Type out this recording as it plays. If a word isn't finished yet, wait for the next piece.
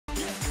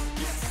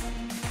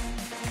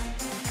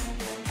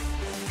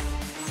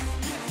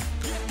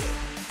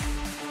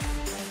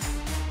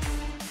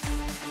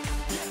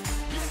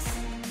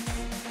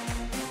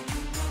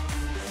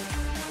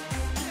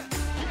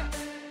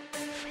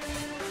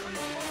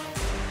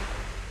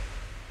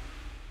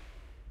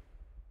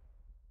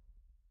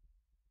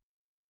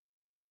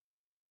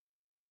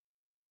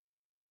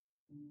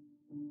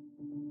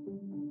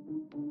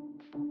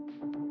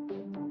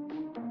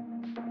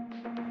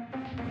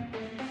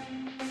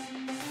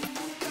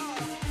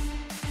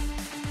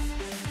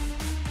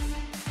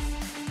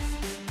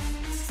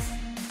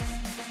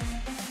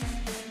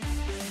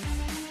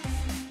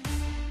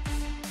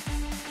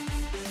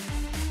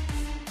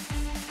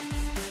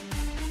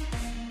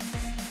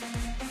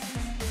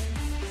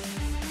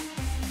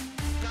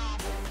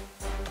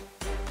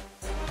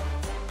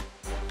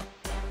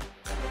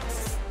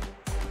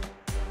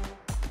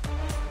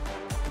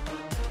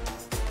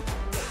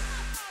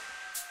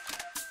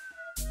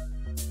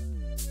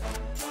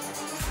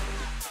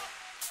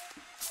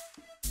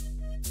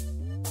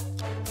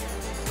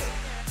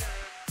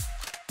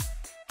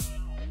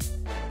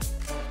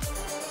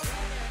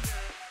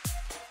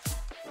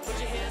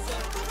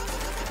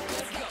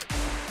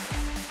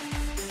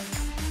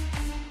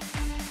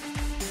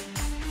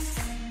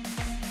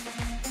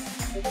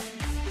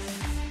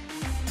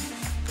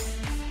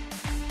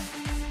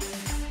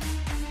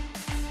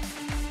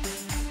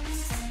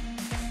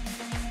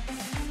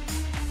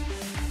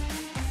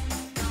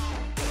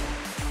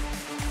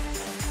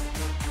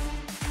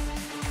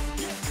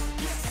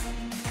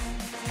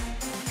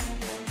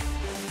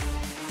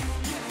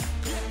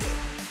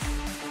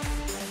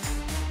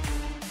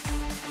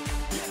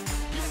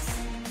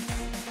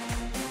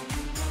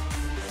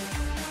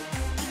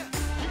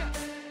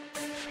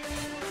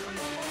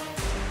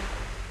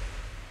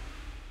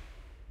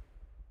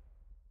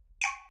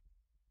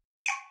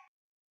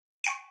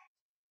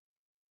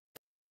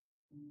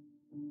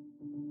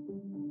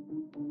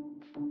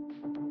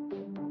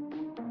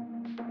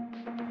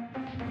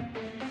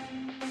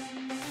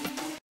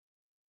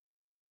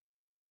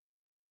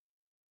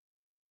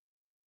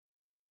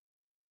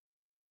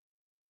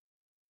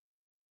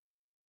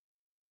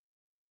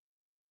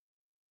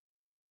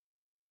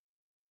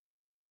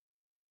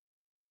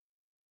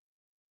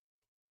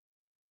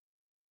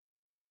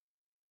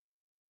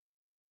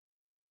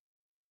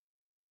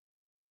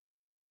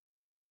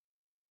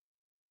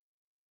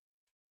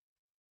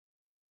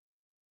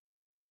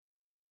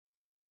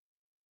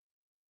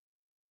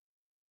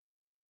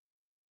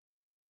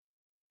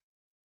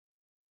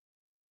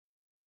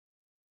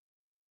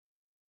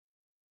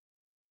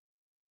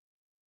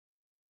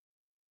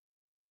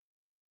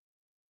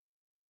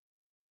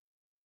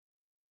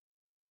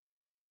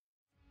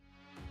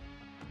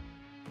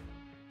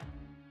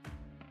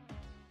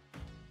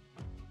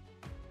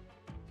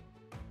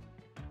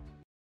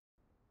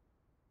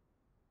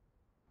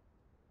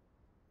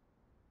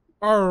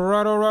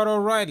All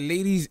right,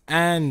 ladies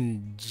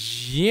and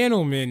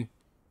gentlemen.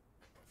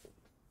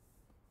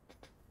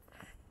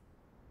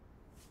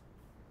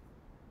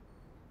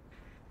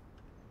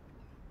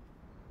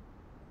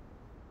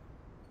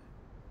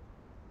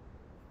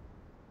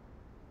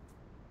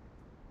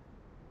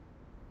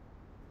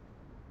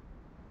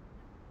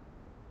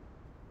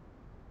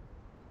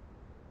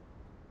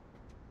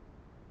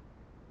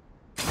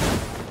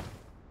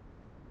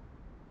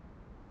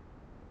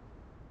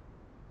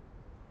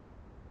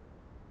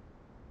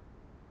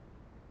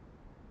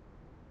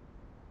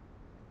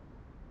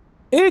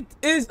 It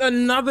is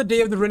another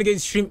day of the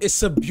Renegade stream.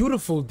 It's a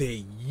beautiful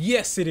day.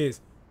 Yes, it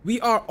is. We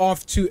are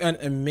off to an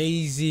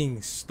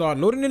amazing start.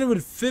 Loading in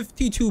with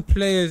 52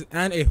 players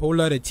and a whole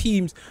lot of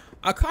teams.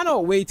 I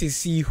cannot wait to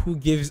see who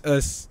gives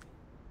us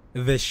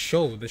the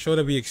show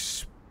that we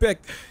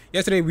expect.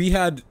 Yesterday, we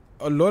had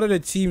a lot of the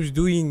teams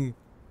doing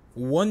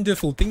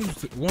wonderful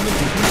things.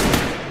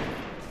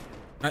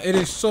 It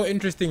is so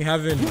interesting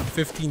having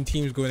 15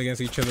 teams going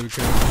against each other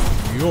because,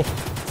 yo,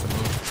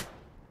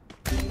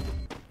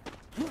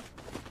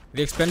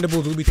 the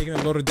expendables will be taking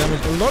a lot of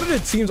damage. A lot of the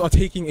teams are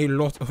taking a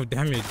lot of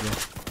damage, bro.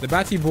 The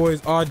Batty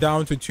boys are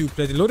down to 2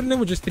 players. Loading them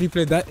with just 3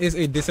 players, that is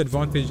a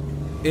disadvantage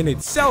in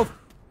itself.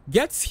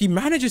 He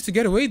manages to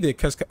get away there.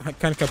 Can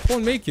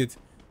Capone make it?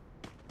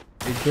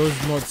 It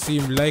does not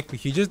seem likely.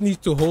 He just needs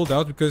to hold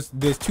out because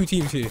there's 2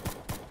 teams here.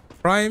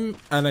 Prime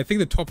and I think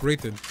the top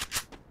rated.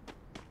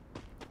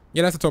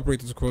 Yeah, that's the top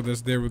rated squad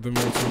that's there with them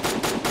also.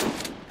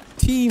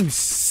 Team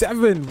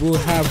 7 will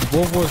have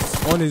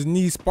Bovos on his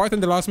knees.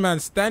 Spartan, the last man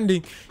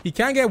standing. He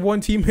can't get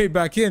one teammate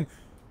back in.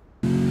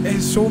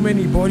 There's so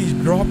many bodies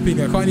dropping.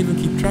 I can't even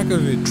keep track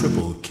of it.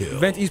 Triple kill.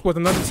 Vent Esports,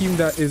 another team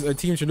that is a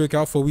team to look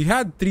out for. We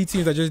had 3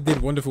 teams that just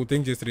did wonderful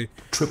things yesterday.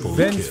 Triple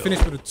Vent kill.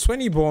 finished with a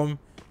 20 bomb.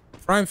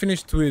 Prime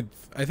finished with,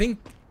 I think,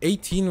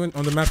 18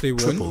 on the map they won.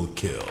 Triple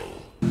kill.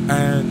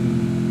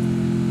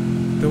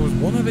 And there was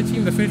one other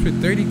team that finished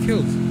with 30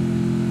 kills.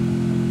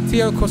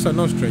 TL Cosa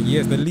Nostra.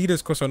 Yes, the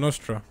leaders Cosa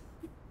Nostra.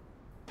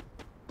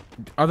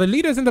 Are the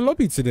leaders in the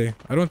lobby today?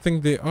 I don't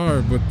think they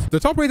are, but the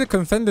top rated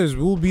contenders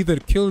will be the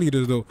kill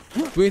leaders though,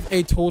 with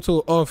a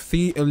total of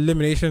 3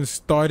 eliminations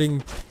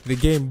starting the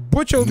game.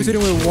 Butcher will be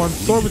sitting with 1,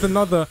 Thor with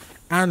another,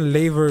 and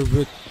Laver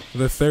with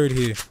the 3rd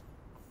here.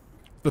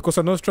 The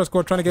Cosa Nostra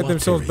squad trying to get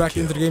themselves back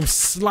into the game.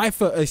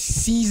 Slifer, a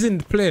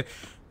seasoned player.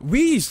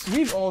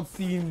 We've all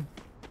seen.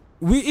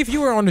 If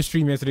you were on the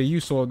stream yesterday,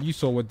 you saw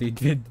what they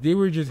did. They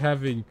were just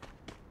having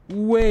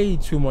way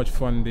too much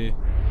fun there.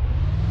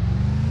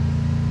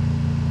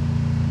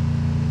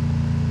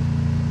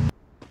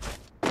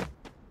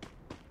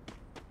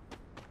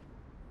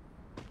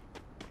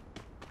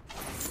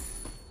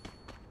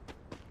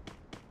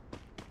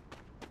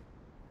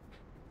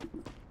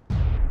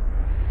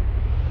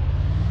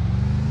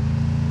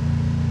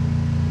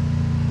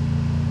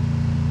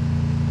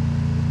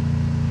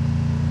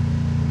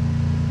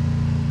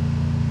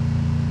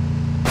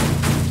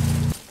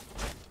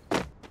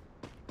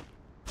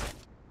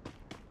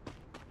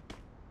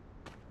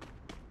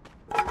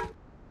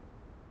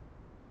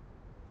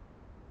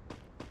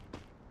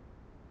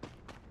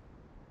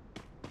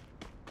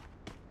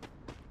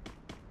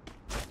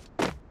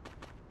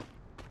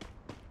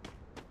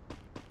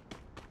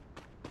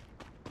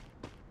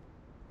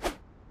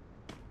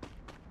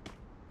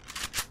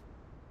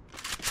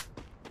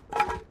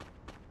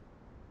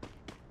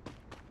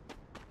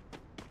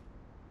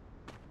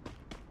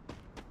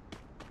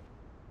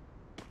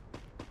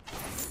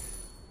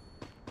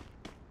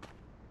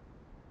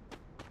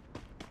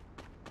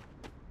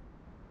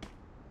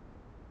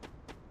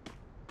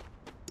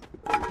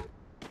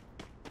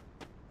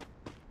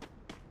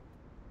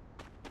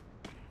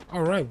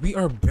 All right, we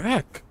are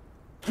back.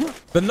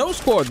 The no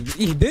squad,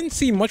 he didn't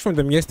see much from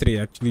them yesterday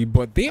actually,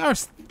 but they are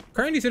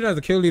currently sitting as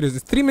the kill leaders.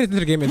 It's 3 minutes into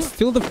the game. It's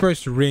still the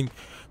first ring.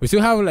 We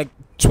still have like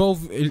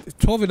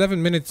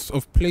 11 minutes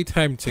of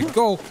playtime to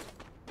go.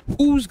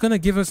 Who's gonna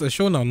give us a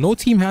show now? No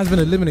team has been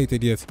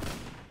eliminated yet.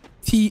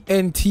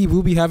 TNT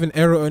will be having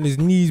error on his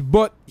knees,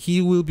 but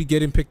he will be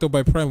getting picked up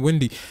by Prime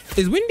Windy.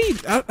 Is Windy?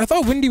 I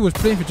thought Windy was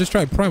playing for Just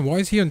Try Prime. Why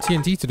is he on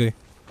TNT today?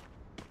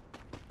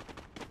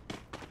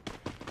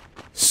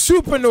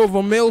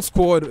 Supernova male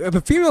squad.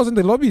 The females in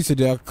the lobby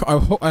today.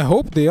 I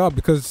hope they are,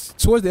 because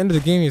towards the end of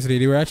the game yesterday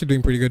they were actually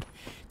doing pretty good.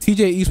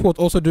 TJ Esports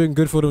also doing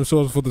good for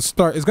themselves for the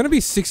start. It's gonna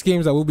be 6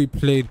 games that will be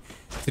played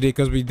today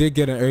because we did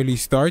get an early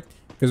start.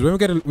 Because when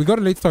we got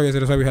a late start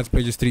yesterday, that's why we had to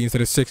play just 3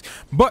 instead of 6.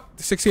 But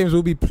 6 games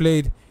will be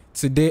played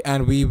today,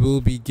 and we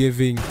will be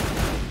giving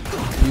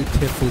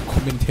beautiful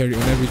commentary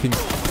on everything.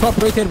 Top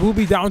rated will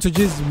be down to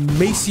just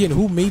Macian,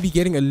 who may be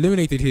getting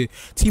eliminated here.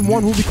 Team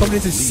 1 will be coming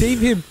in to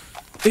save him.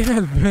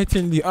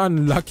 Inadvertently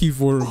unlucky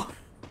for him.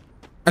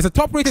 As a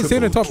top rated,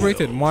 saving a top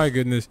rated. My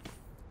goodness.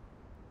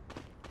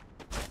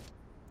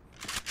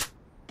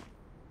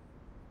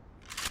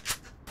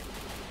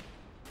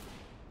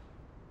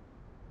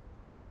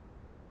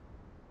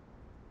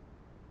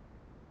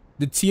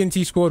 The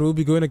TNT squad will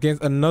be going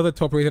against another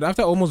top rated.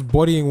 After almost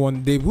bodying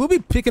one, they will be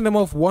picking them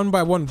off one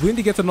by one.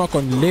 Windy gets a knock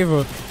on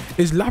Lever.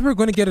 Is Lever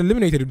going to get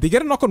eliminated? They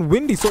get a knock on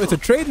Windy, so it's a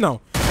trade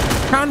now.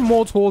 Can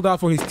Molt hold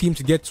out for his team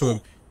to get to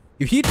him?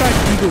 If he tries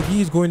to eagle,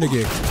 he is going to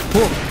get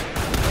hooked.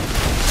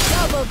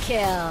 Double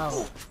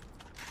kill.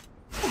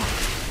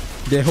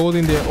 They're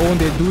holding their own.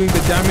 They're doing the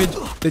damage.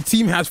 The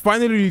team has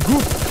finally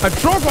regrouped. A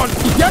Trogon.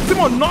 He gets him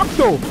on knock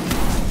though.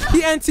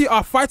 TNT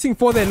are fighting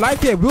for their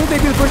life here. Will they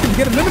be the first to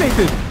get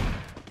eliminated?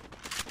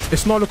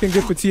 It's not looking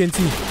good for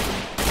TNT.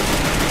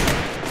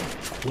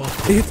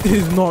 It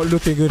is not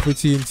looking good for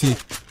TNT.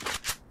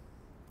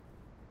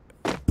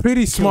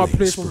 Pretty smart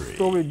play from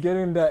Stoic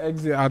getting that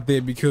exit out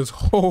there, because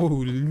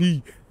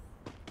holy,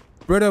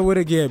 brother would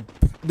have get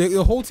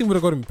the whole team would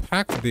have gotten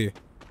packed there.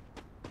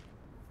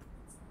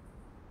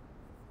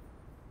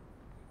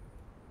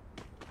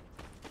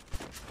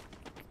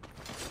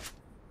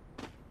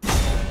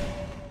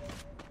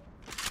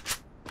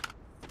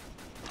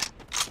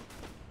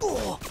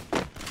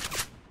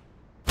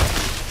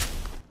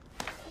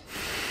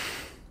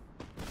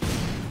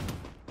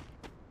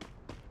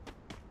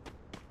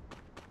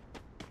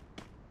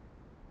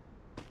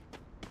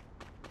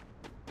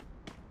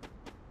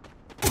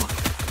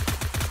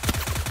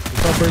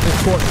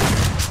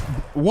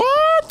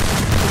 What?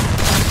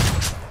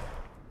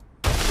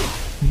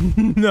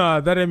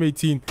 Nah, that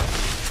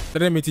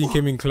M18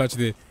 came in clutch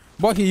there.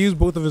 But he used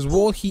both of his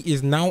wall. He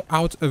is now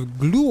out of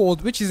glue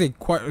walls, which is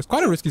quite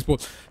a risky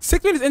spot.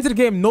 6 minutes into the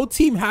game, no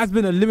team has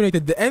been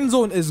eliminated. The end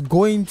zone is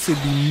going to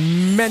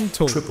be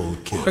mental. Triple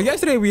kill. But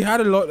yesterday we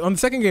had a lot on the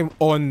second game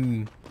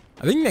on,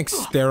 I think,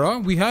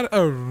 Nextera. We had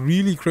a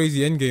really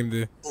crazy end game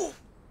there.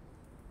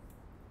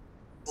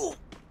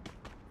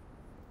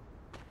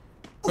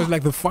 It was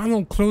like the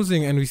final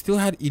closing, and we still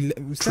had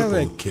 11. We still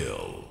had like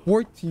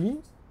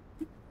 14.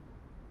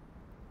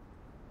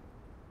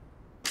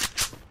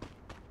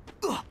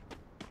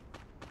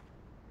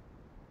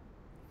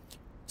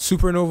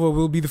 Supernova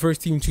will be the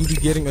first team to be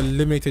getting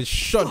eliminated,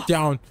 shut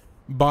down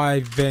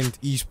by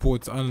Vent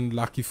Esports.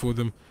 Unlucky for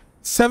them.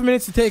 7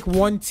 minutes to take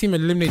one team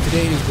eliminated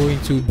today is going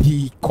to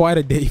be quite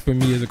a day for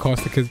me as a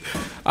caster, because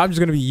I'm just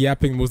going to be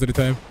yapping most of the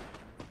time.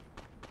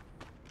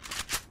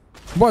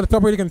 But the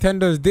top rated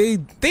contenders, they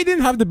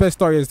didn't have the best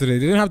start yesterday.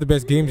 They didn't have the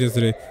best games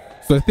yesterday.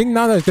 So I think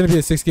now that it's going to be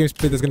a 6 game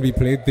split that's going to be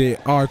played, they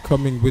are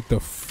coming with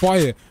the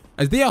fire,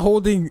 as they are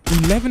holding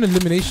 11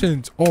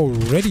 eliminations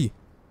already.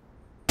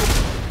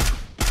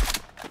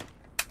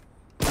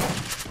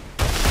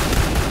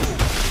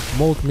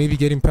 Molt maybe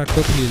getting packed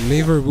up here.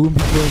 Lever will be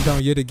going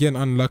down yet again.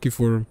 Unlucky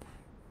for him.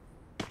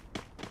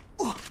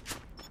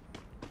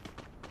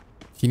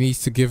 He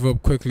needs to give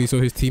up quickly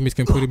so his teammates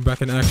can put him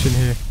back in action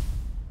here.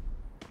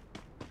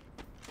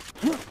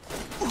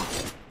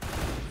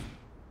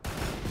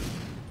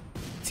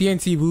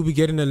 TNT will be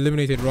getting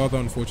eliminated, rather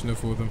unfortunate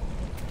for them.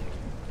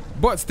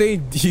 But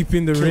staying deep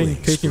in the ring,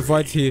 taking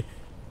fights here.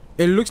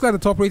 It looks like the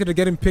top rated are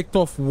getting picked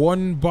off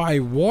one by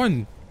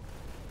one.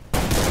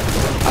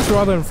 That's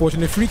rather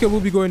unfortunate. Freaka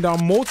will be going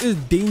down. Molt is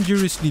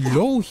dangerously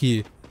low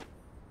here.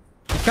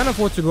 He can't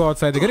afford to go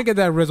outside. They're going to get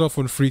that res off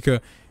on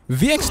Freaka.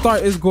 VX Star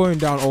is going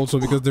down also,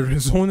 because the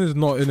zone is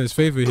not in his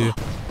favor here.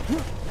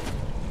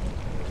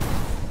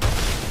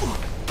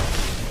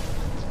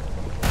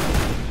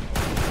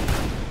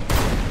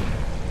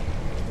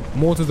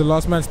 Molt is the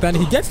last man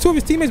standing. He gets 2 of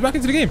his teammates back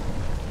into the game.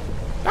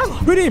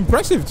 That's pretty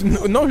impressive.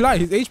 No lie,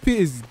 his HP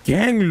is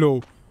gang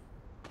low.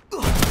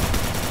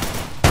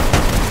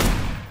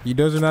 He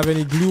doesn't have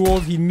any glue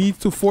walls. He needs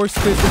to force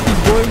this if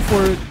he's going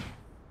for it.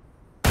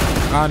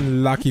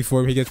 Unlucky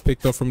for him. He gets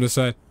picked up from the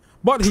side.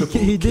 But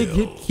he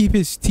did keep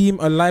his team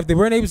alive. They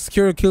weren't able to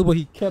secure a kill, but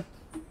he kept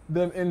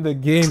them in the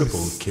game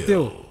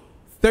still.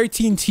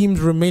 13 teams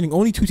remaining.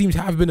 Only 2 teams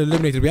have been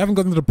eliminated. We haven't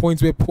gotten to the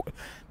points where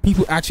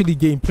people actually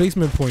gain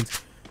placement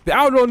points. The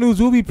Outlaw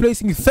News will be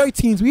placing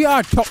 13s. We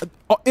are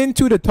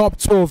into the top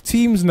 12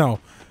 teams now.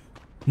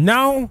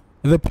 Now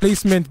the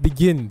placement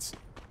begins.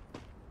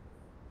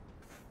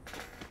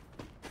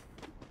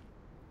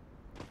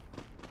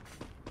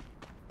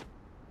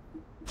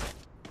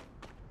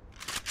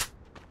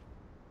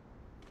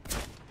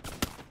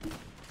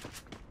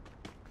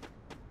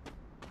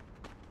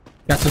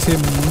 Catches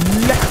him,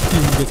 left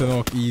him, gets a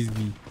knock,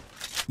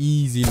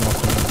 easy knock.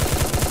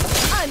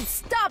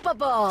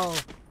 Unstoppable.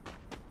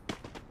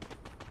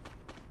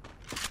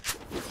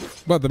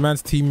 But the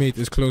man's teammate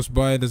is close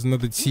by. There's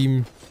another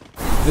team.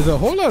 There's a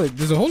whole lot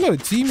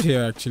of teams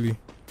here actually.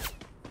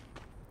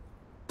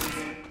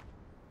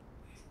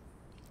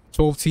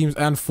 12 teams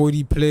and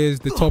 40 players.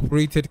 The top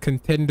rated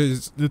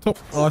contenders, the top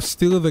are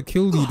still the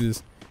kill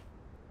leaders.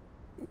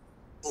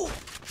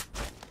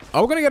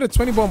 Are we gonna get a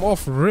 20 bomb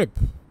off rip?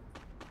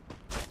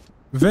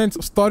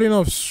 Vent starting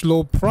off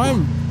slow.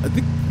 Prime, I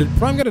think, did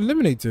Prime get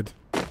eliminated?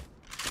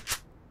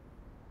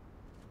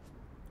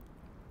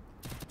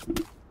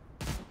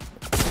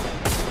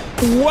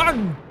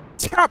 One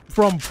tap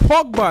from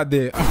Pogba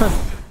there.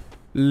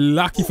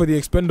 Lucky for the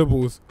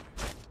Expendables.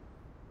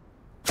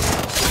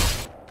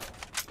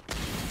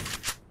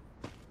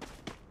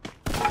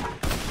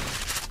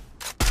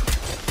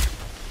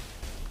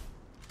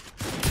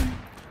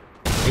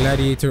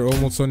 Gladiator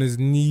almost on his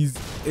knees.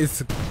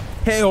 It's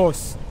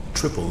chaos.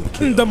 Triple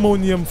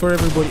Pandemonium for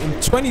everybody.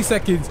 In 20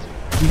 seconds,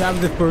 we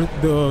have the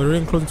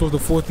ring closing towards the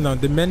fourth now.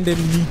 The men then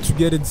need to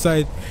get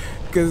inside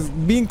because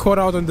being caught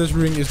out on this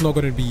ring is not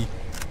going to be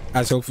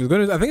as helpful. I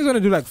think it's going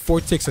to do like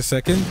 4 ticks a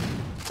second.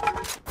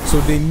 So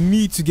they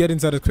need to get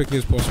inside as quickly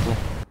as possible.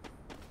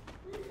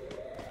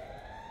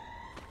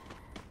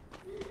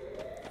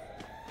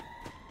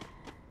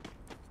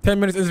 Ten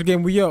minutes into the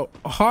game, we are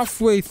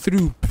halfway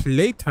through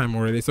playtime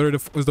already. So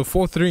it was the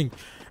 4th ring,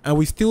 and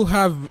we still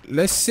have,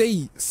 let's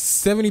say,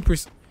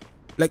 70%,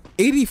 like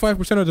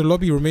 85% of the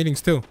lobby remaining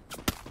still.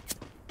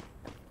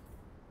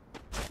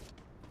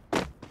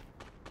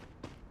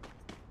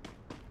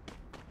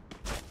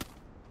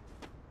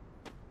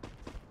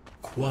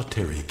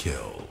 Quateri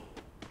kill.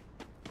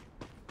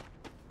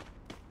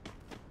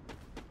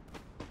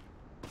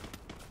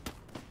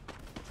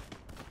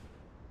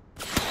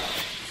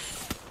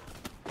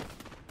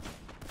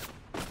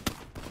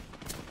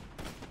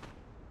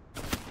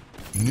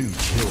 New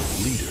kill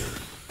leader.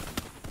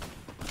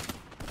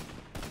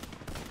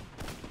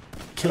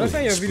 That's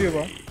not your video,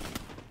 bro.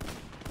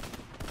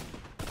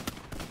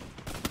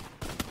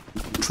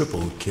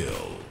 Triple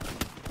kill.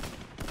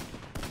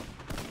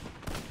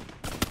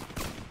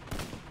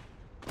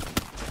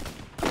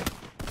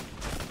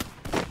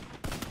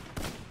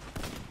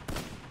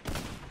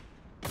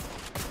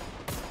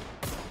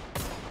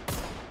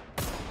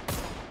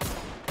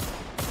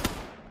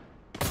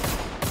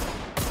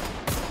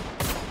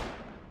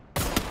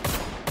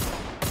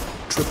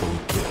 Triple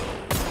kill.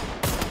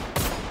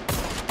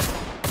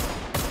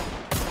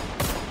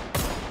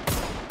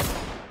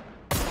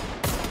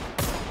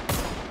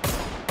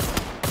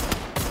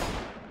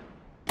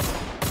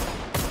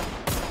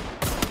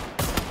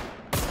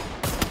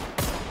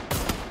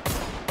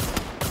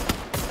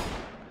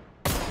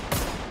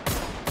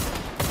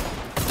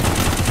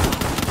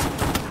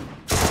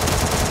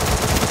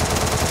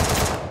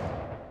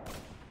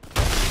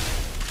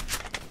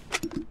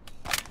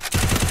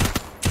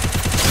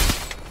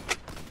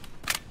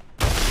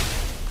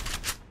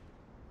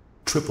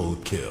 Triple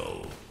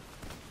kill.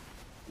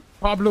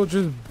 Pablo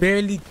just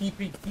barely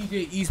keeping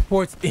TJ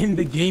Esports in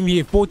the game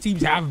here. 4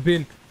 teams have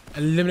been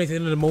eliminated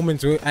in the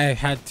moment, so I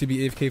had to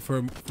be AFK for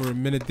a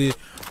minute there.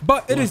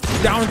 But it is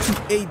down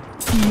to 8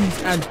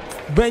 teams and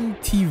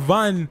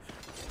 21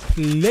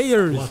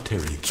 players.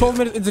 12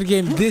 minutes into the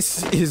game,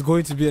 this is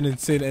going to be an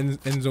insane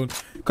end zone,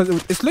 because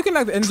it's looking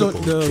like the end zone,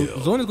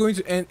 zone is going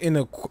to end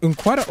in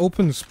quite an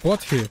open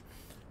spot here.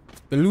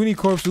 The Looney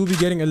Corps will be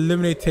getting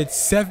eliminated.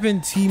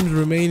 7 teams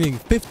remaining.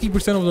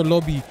 50% of the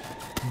lobby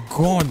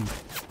gone.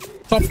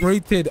 Top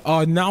rated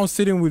are now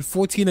sitting with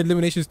 14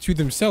 eliminations to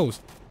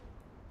themselves.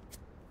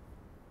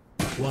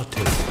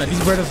 And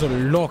these brothers are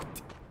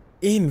locked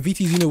in.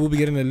 VT Zeno will be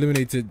getting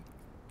eliminated.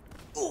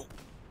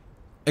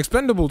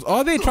 Expendables,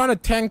 are they trying to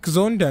tank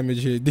zone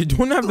damage here? They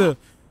don't have the...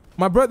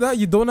 My brother,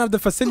 you don't have the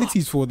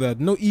facilities for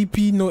that. No EP,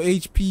 no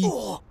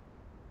HP.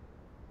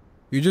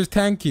 You're just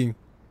tanking.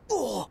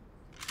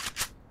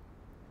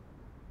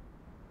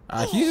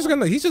 He's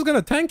just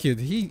gonna tank it.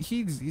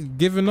 He's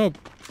giving up.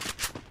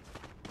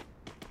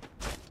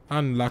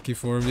 Unlucky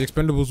for him. The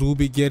Expendables will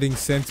be getting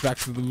sent back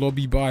to the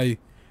lobby by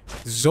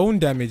zone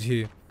damage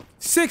here.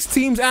 6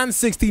 teams and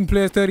 16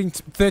 players,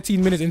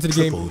 13 minutes into the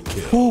game.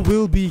 Who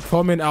will be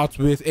coming out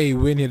with a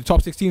win here? The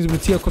top 6 teams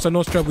with Tia Cosa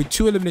Nostra with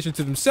 2 eliminations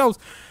to themselves.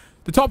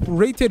 The top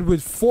rated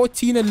with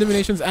 14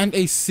 eliminations and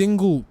a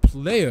single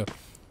player.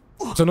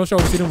 So Nostra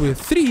will be sitting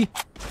with 3.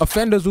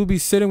 Offenders will be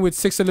sitting with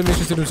 6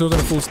 eliminations to themselves on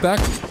a full stack.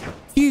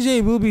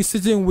 TJ will be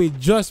sitting with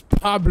just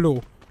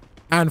Pablo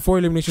and 4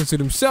 eliminations to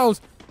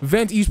themselves.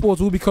 Vent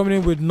Esports will be coming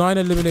in with 9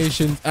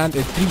 eliminations and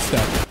a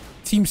 3-stack.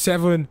 Team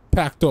 7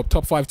 packed up.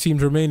 Top 5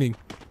 teams remaining.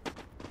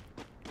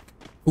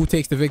 Who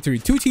takes the victory?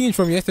 2 teams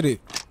from yesterday.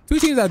 2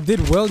 teams that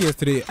did well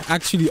yesterday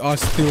actually are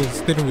still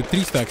sitting with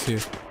 3 stacks here.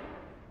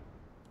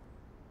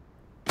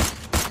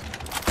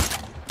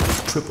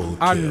 Triple kill.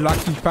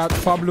 Unlucky.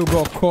 Pablo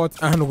got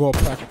caught and got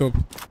packed up.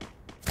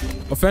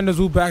 Offenders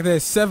will back there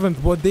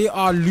 7th, but they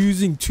are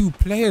losing 2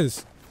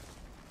 players.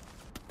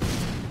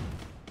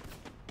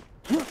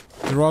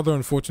 It's rather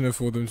unfortunate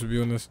for them, to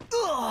be honest.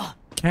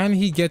 Can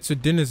he get to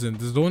Denizen?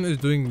 The zone is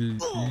doing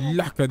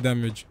lack of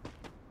damage.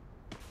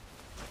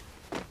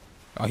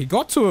 Oh, he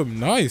got to him.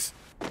 Nice.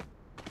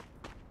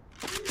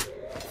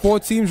 4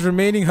 teams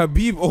remaining.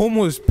 Habib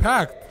almost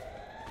packed.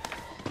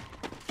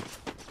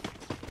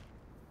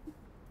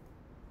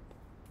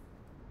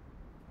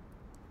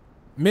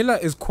 Miller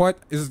is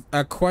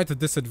at quite a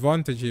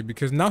disadvantage here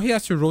because now he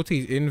has to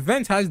rotate in.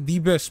 Vent has the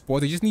best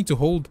spot. They just need to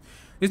hold.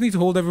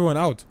 Everyone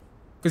out.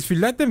 Because if you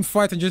let them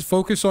fight and just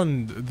focus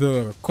on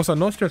the Cosa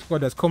Nostra squad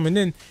that's coming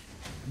in,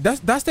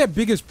 that's their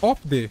biggest pop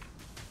there.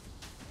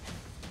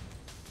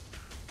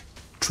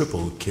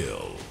 Triple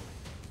kill.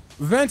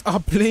 Vent are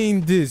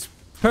playing this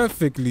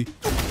perfectly.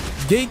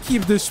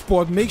 Gatekeep this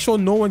spot. Make sure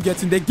no one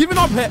gets in. They're giving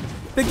up. They're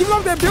giving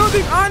up their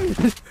building.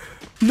 And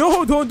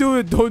no, don't do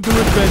it. Don't do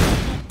it,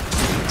 Vent.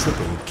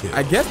 Triple kill.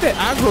 I guess they're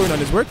aggroing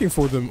and it's working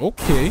for them.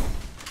 Okay.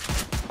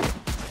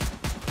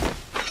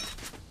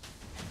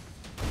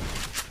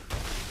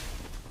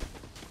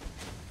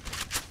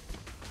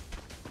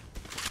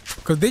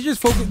 Because they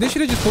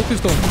should have just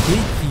focused on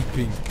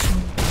gatekeeping.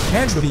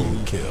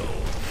 Triple kill.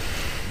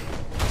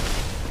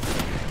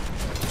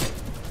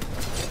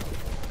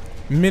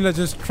 Miller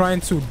just trying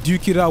to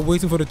duke it out,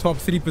 waiting for the top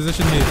 3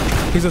 position here.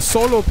 He's a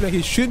solo player.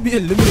 He should be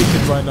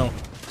eliminated right now.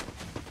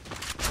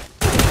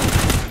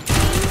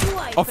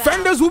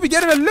 Offenders will be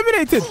getting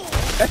eliminated.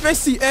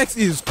 FSCX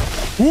is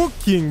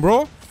cooking,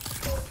 bro.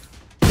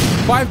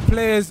 5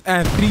 players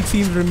and 3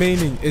 teams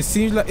remaining. It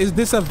seems like, is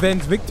this a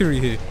Vent victory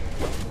here?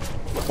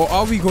 Or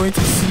are we going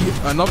to see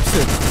an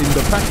upset in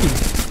the packing?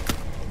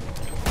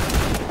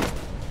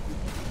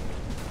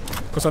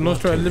 Because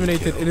Nostra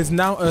eliminated. It is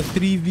now a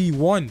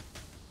 3v1.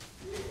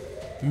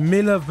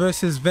 Miller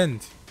versus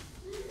Vent.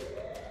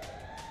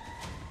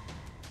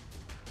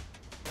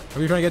 Are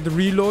we trying to get the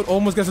reload?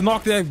 Almost gets a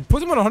knock there.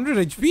 Puts him on 100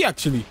 HP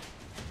actually.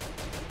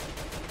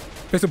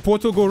 There's a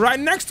portal go right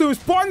next to him.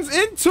 Spawns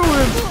into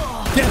him.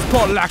 Gets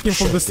caught lacking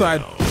from the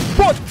side.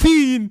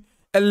 14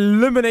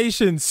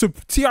 eliminations.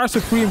 TR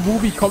Supreme will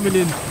be coming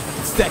in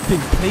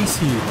second place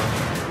here.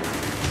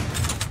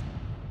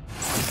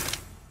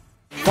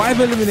 5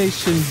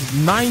 eliminations,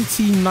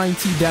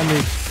 1990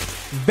 damage.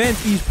 Vent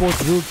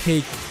Esports will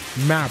take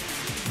map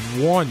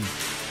 1.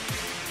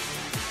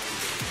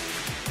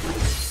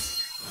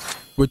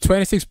 With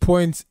 26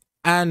 points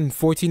and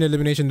 14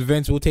 eliminations,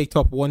 Vent will take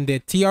top 1 there.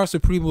 TR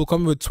Supreme will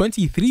come in with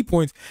 23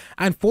 points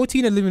and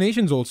 14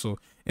 eliminations also.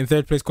 In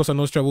 3rd place, Cosa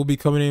Nostra will be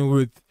coming in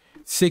with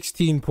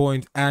 16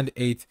 points and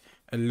 8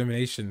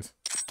 eliminations.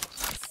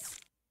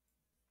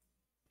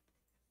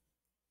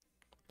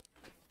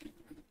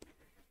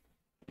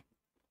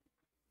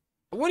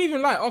 I wouldn't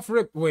even lie, off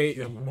rip. Wait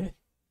a minute.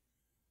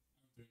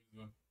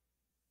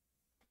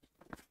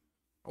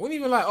 I wouldn't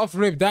even lie, off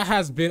rip. That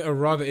has been a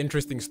rather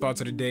interesting start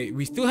to the day.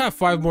 We still have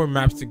 5 more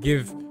maps to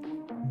give.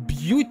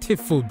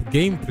 Beautiful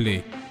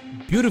gameplay.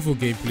 Beautiful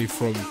gameplay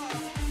from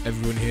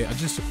everyone here. I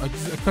just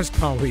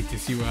can't wait to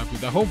see what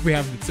happens. I hope we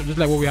have just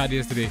like what we had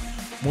yesterday.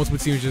 Multiple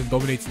teams just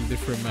dominating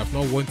different maps.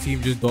 Not one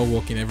team just dog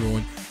walking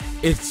everyone.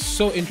 It's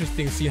so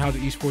interesting to see how the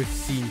esports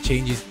scene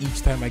changes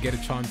each time I get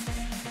a chance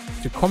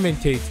to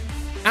commentate.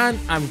 And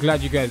I'm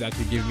glad you guys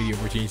actually gave me the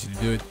opportunity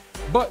to do it.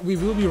 But we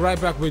will be right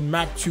back with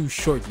map 2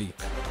 shortly.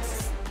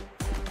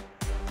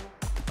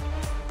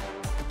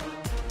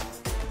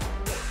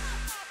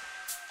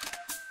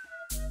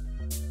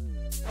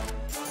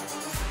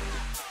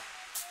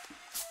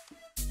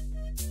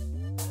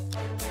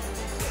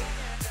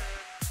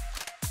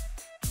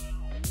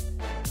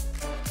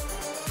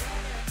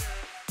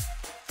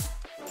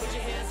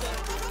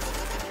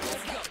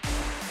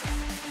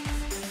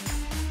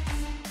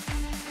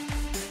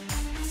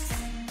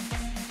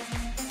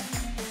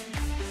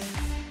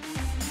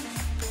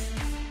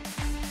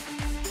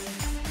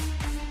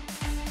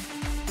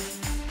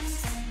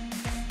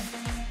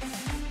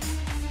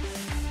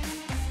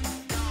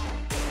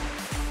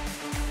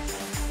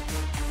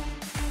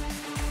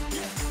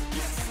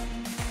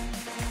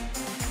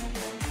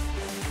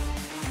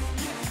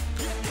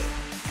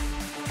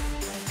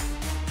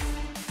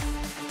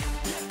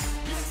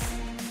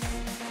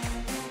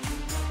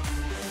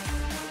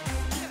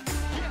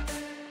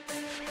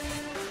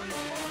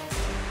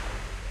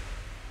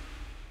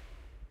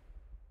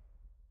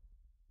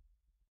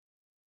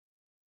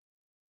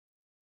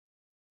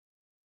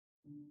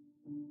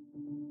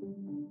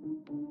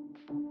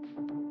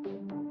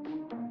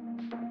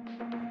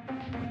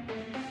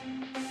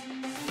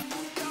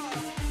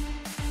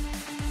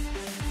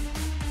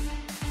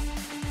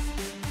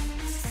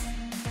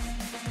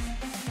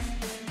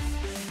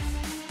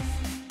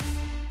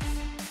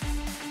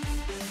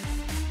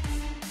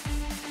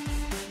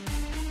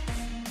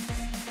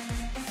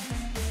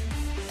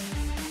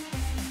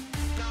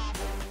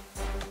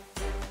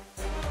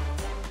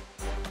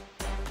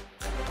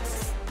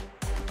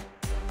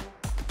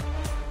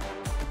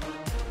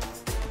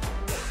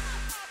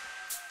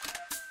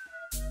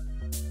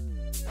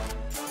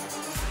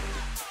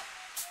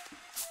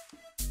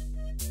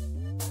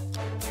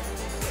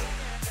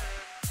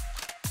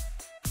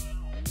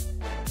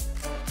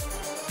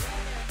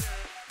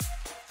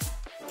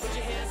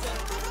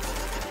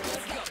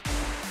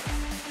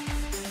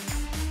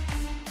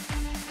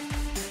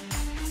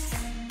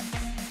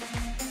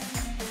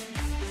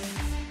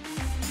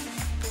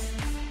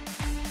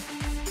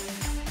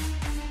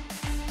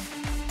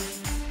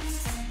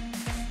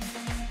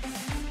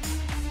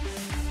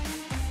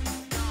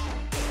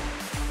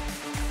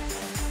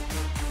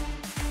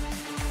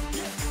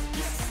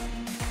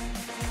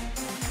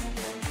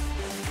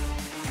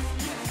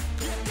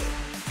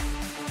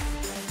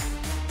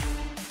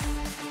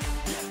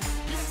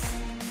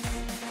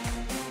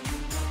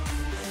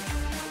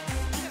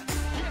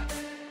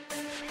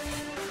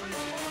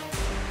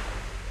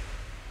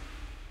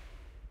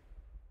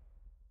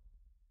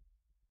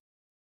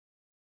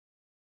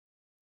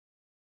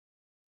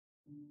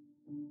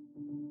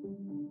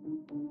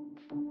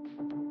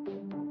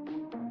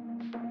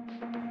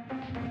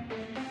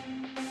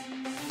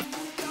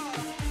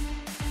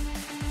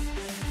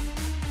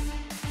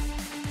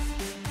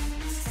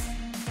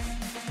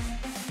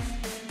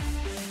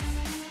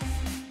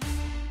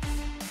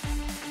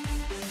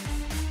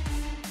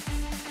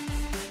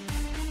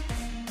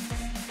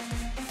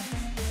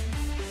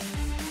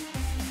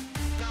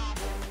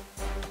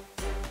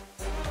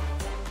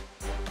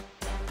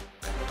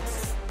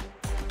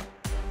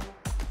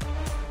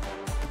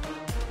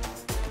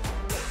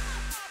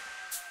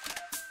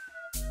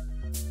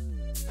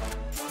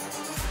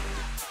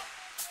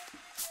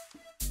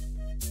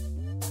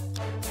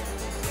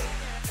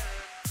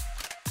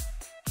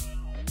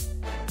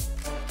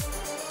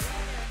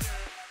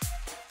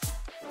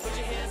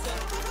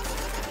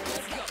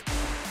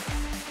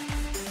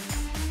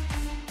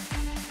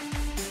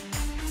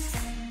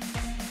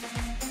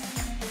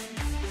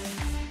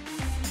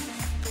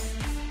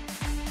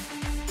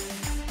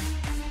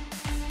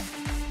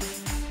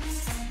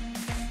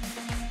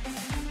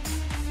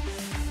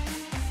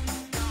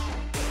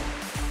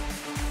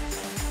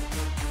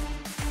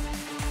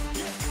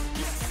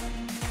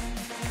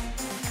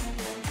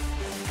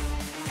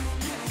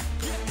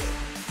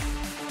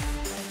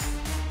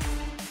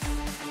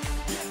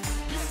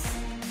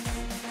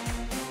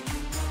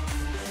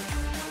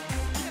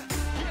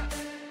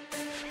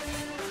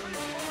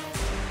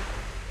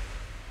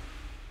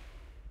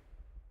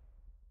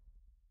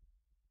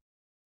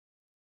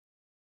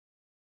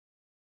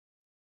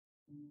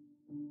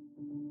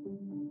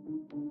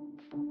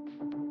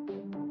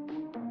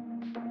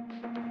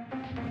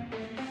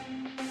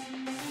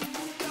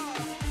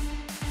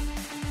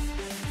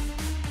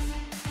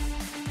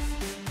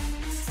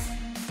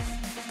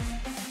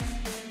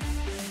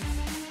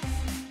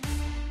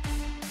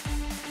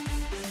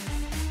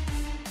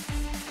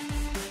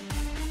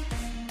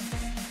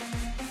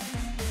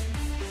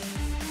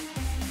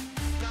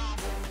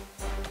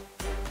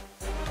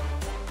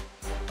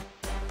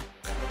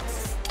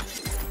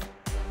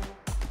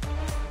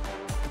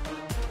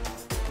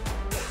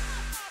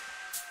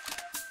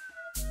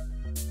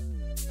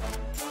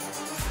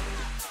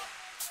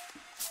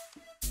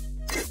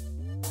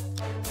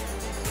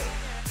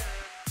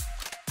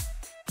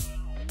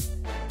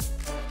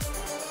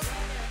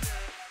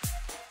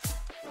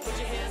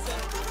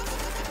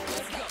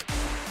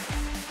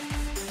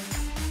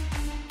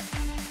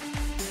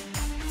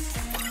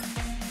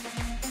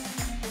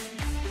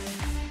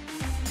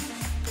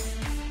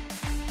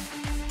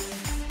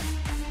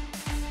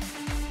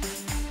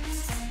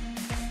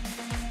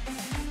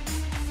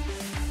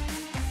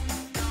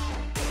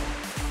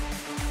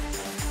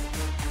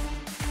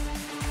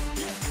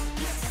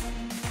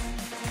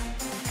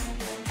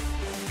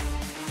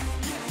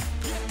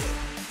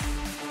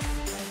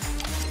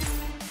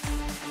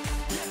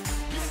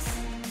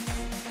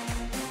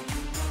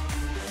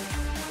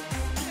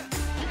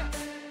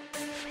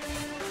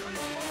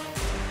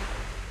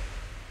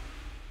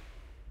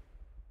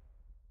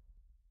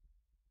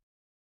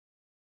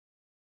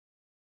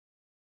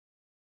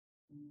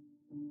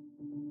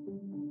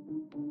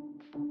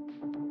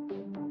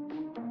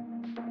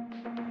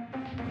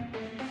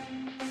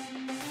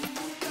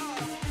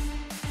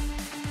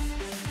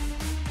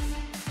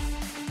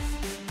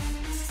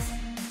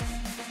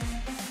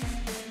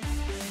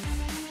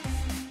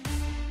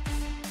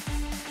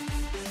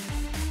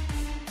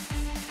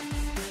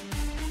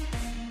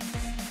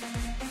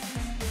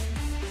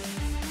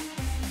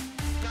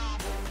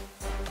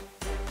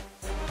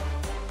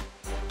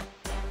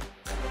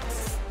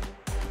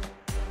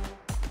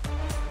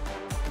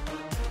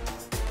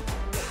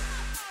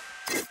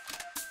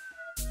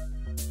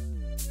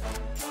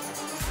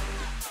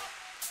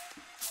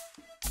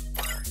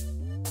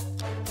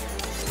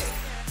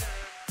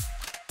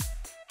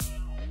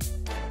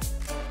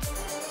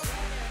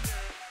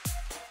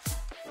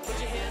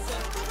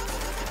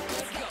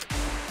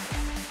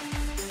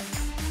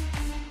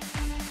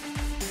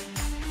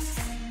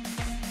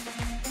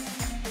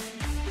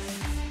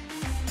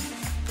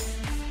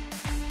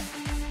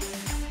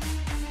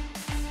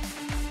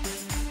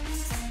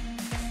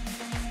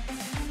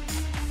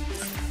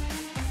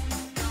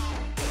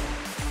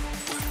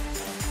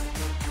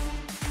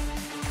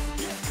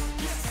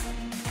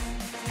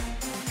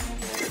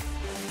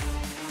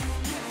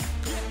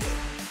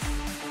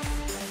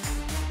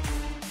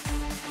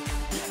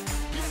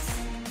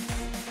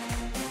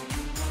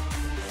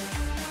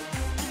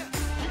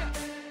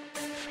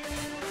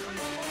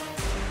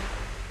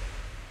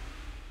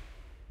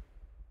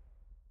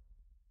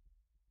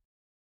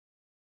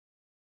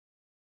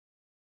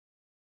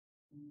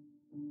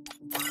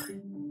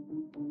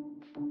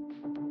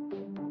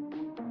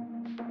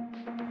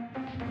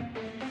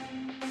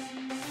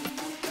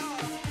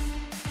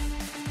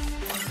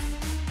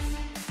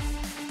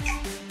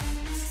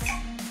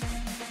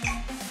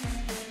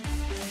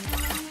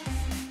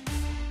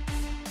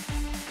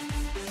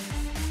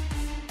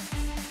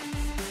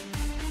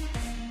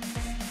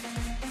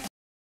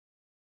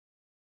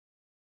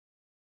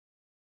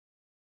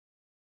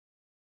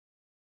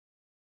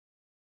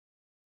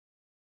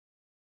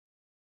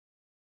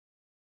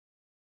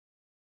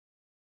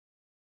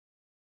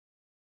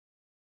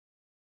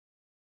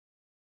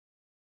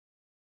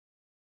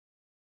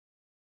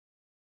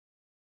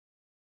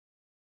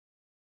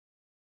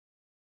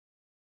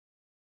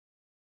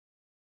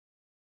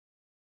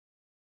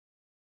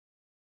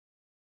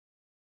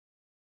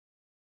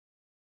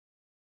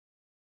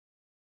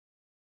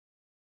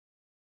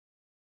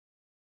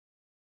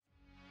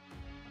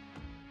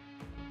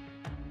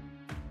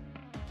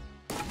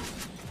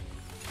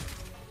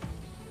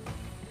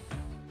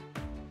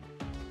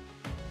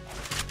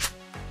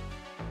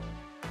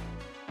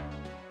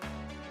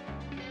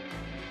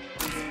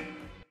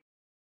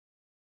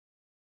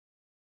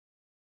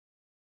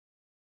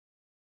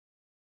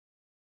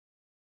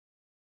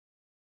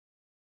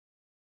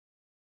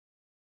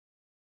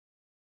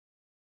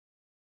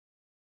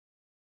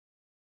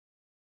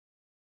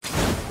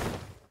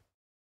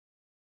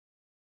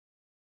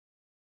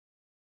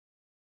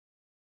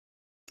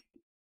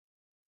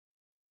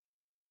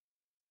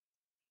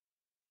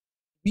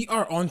 We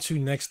are on to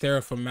next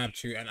era for map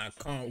 2, and I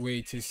can't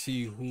wait to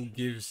see who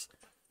gives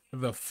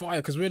the fire,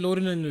 because we're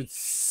loading in with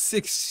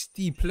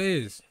 60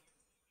 players.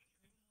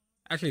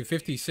 Actually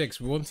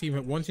 56. One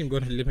team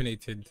got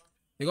eliminated.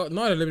 They got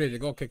not eliminated, they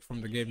got kicked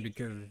from the game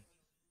because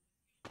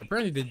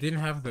apparently they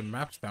didn't have the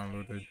maps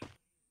downloaded.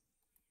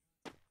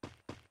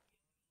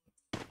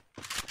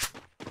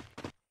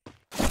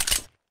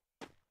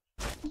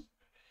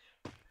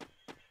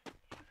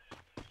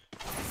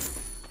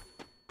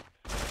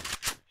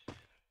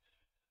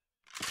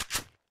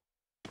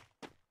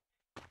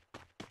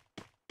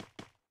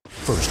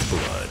 First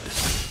blood.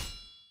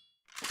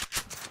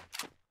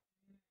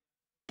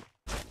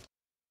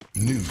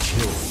 New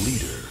kill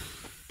leader.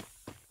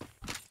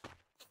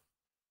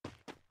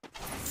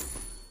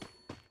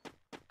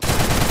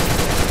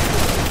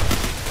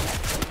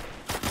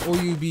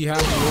 OUB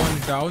have one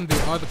down. They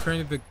are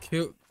currently the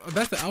kill. Oh,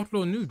 that's the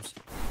outlaw noobs.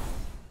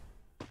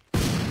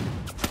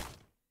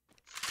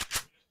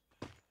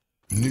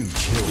 New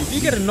kill. If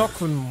you get a knock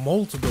from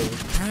multiple,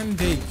 can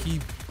they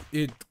keep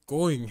it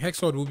going?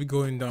 Hexod will be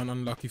going down,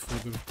 unlucky for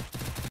them.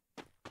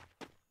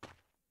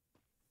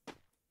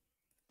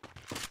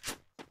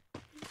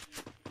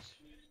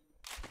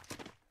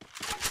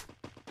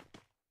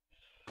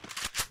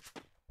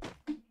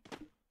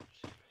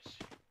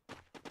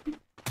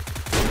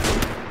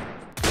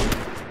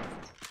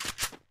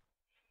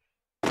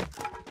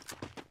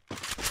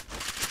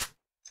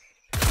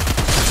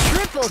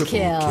 Triple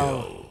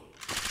kill.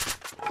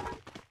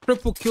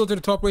 Triple kill to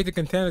the top rated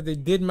contender. They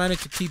did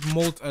manage to keep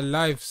Molt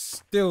alive.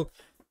 Still,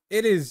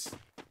 it is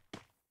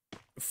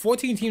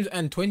 14 teams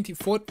and 14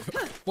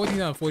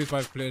 and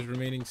 45 players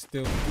remaining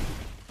still.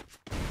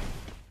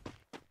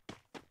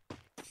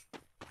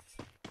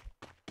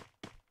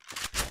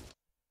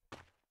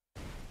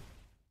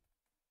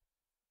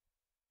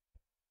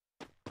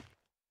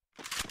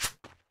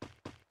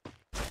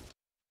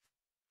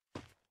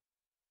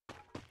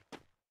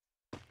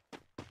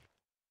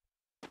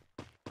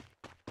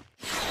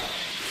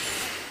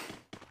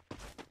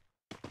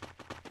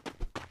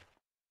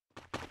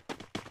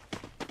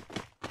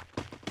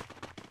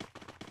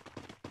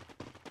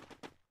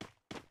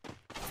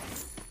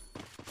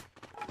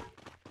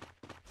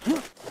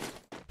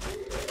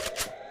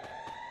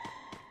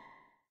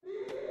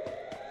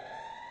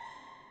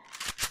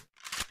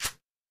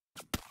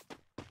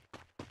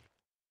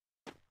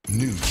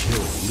 New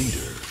kill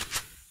leader.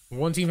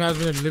 One team has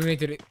been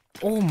eliminated.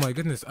 Oh my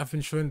goodness, I've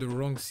been showing the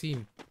wrong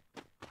scene.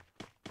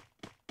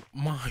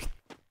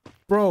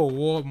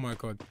 Oh my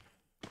god.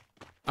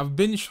 I've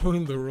been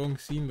showing the wrong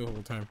scene the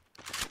whole time.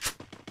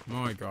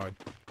 My god.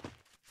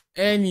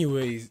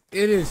 Anyways,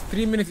 it is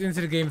 3 minutes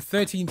into the game,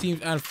 13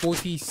 teams and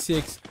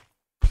 46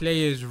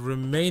 players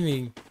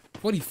remaining.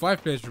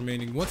 45 players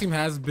remaining. One team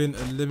has been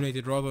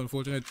eliminated, rather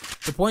unfortunate.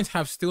 The points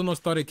have still not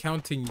started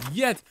counting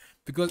yet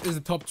because it's the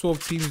top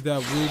 12 teams that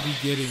will be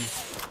getting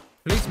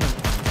placement.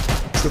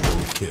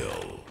 Triple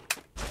kill.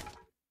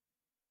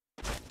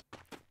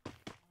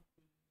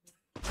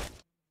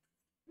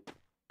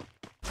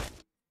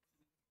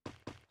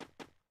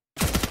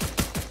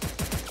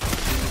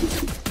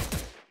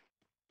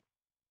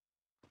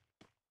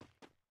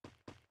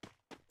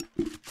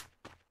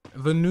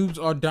 The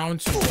noobs are down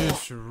to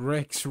just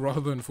Rex,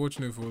 rather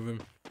unfortunate for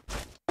them.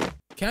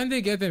 Can they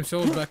get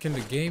themselves back in the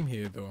game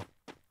here, though?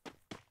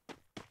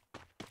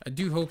 I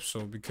do hope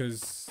so,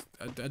 because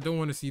I don't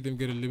want to see them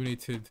get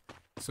eliminated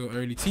so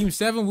early. Team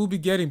 7 will be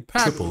getting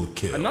packed. Triple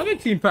kill. Another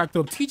team packed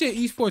up. TJ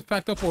Esports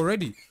packed up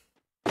already.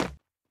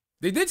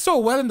 They did so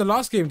well in the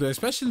last game, though,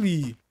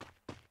 especially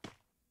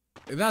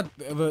That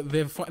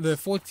the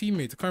four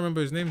teammates. I can't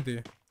remember his name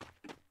there.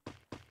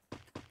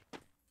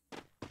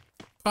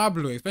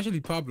 Pablo, especially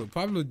Pablo.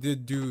 Pablo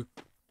did do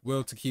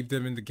well to keep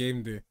them in the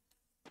game there.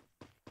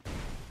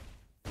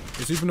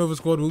 The Supernova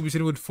squad will be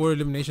sitting with 4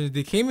 eliminations.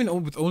 They came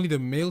in with only the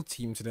male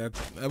team to that.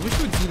 I wish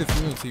we would see the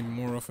female team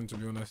more often, to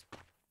be honest.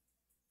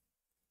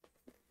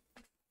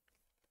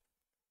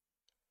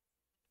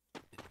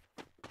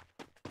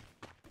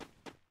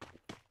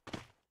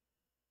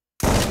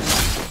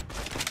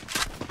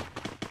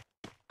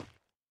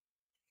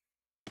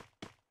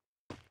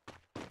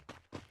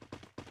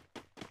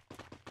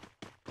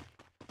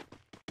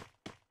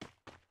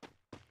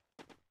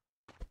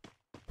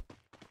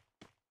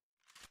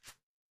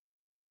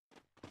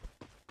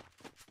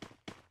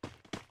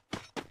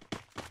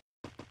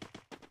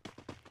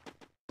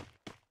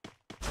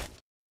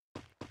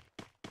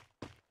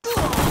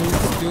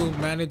 Still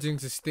managing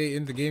to stay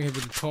in the game here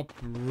with the top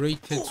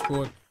rated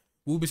squad.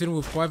 We'll be sitting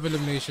with 5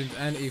 eliminations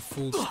and a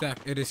full stack.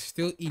 It is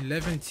still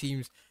 11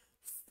 teams,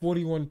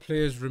 41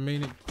 players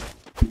remaining.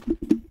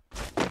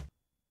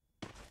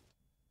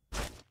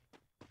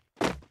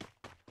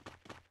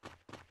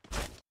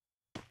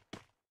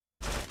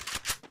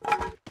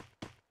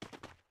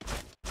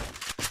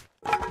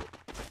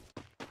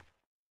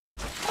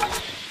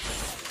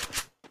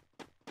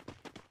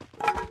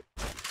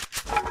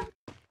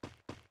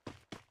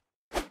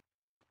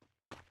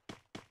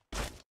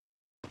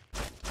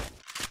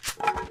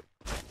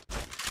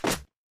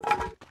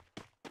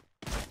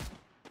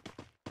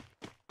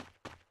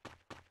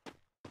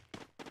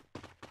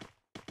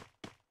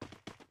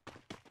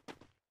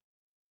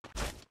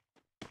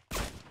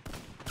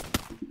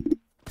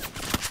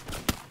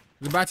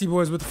 The Batty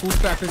boys with the full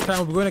stack this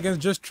time. We're going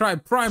against Just Try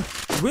Prime.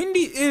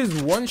 Windy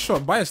is one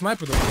shot by a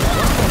sniper though.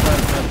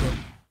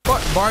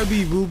 But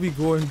Barbie will be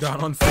going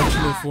down,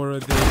 unfortunately for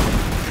a day.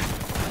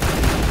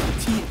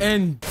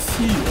 TNT.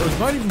 Oh, it's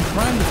not even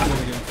Prime that's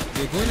going against.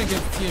 They're going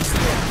against TNT.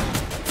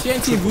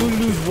 TNT will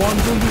lose one,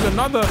 will lose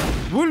another,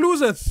 will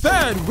lose a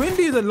third.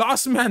 Windy is the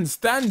last man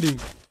standing.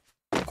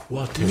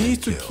 He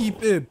needs to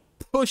keep it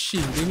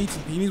pushing. He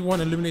needs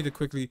one eliminated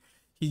quickly.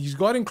 He's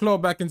gotten Claw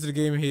back into the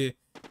game here.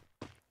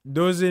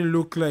 Doesn't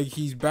look like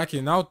he's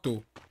backing out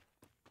though.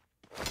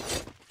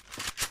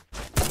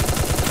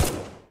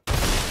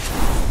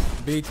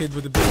 Baited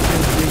with the bait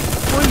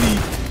fully,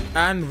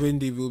 and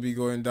Windy will be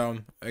going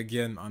down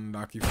again.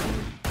 Unlucky for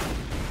him.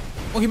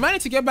 Oh, he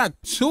managed to get back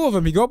 2 of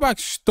them. He got back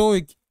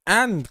Stoic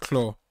and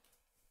Claw.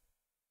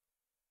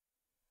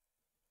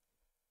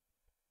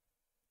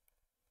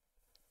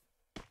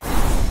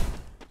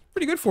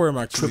 Pretty good for him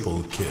actually.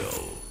 Triple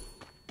kill.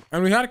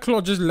 And we had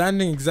Claw just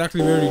landing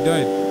exactly where he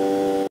died.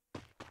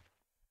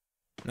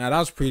 Nah, that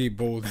was pretty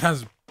bold.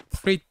 That's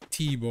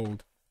pretty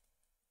bold.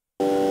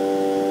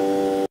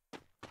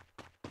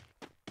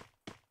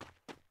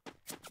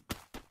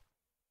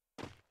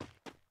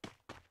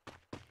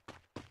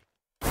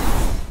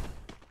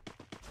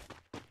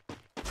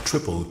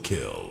 Triple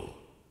kill.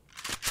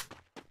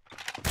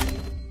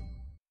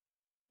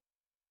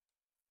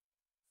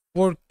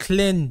 For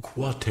Clen.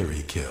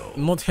 Quateri kill.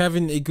 Not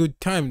having a good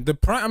time. The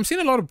Prime, I'm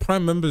seeing a lot of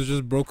Prime members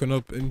just broken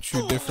up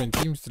into different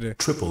teams today.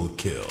 Triple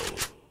kill.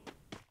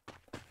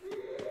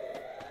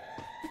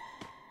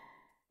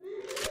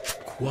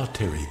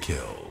 Quateri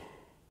kill.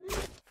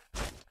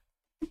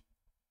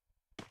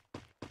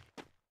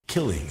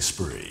 Killing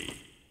spree.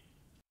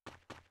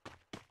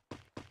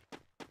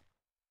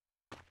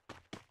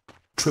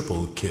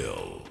 Triple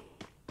kill.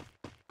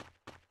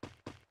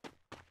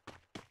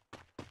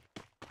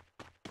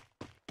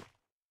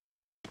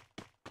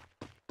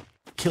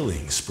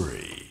 Killing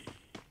spree.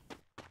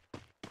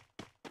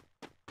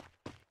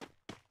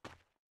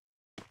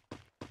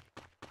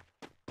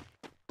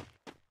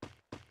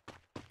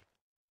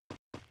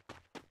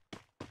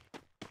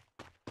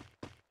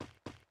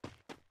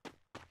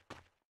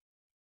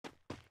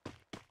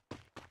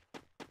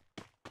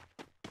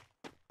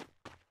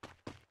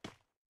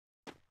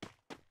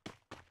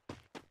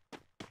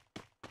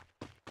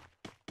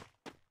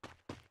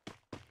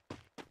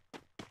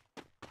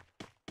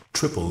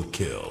 Triple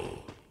kill.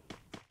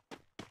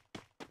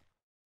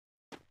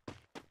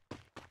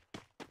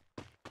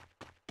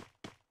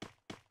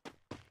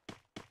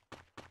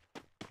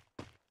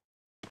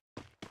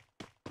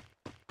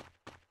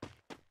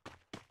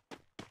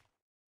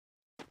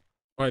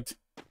 Wait.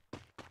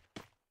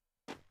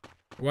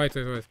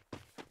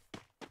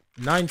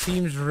 9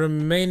 teams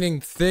remaining,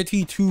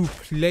 32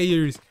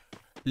 players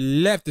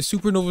left. The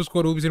Supernova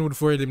squad will be sitting with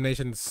 4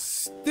 eliminations.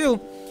 Still,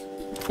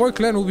 4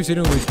 Clan will be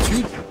sitting with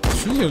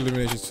two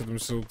eliminations to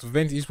themselves.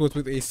 Vent Esports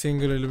with a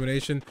single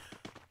elimination.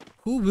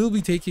 Who will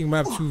be taking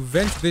map 2?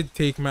 Vent did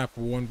take map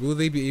 1. Will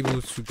they be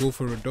able to go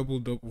for a double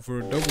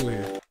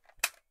here?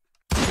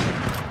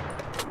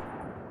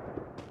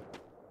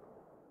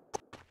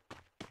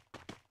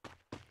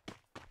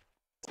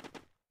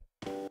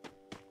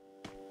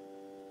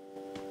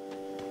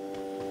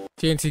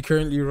 TNT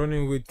currently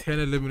running with 10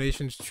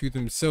 eliminations to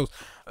themselves.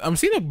 I'm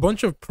seeing a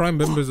bunch of Prime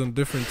members on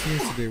different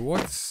teams today.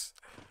 What's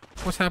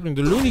What's happening?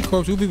 The Looney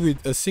Corps will be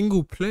with a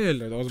single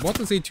player. I was about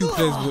to say 2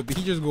 players, but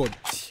he just got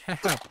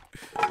tapped.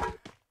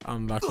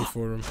 I'm lucky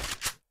for him.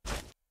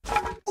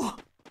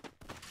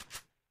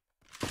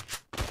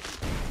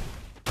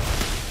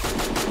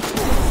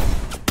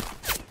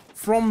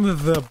 From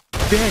the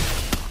back.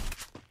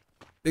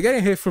 They're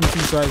getting hit from 2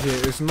 sides here.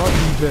 It's not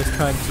the best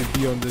time to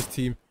be on this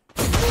team.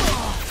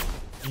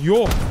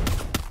 Yo.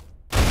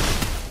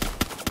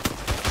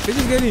 They're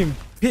just getting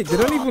picked. They're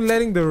not even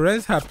letting the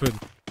res happen.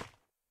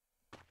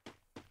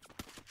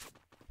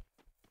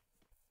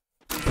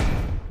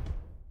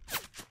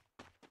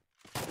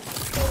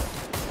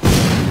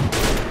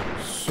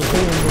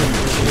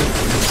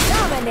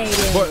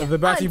 But the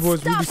Batty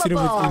Boys will be sitting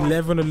with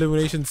 11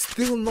 eliminations,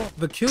 still not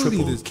the kill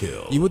leaders.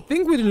 You would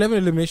think with 11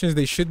 eliminations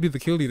they should be the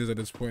kill leaders at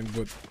this point,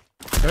 but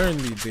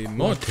apparently they're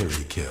not.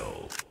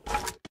 Kill.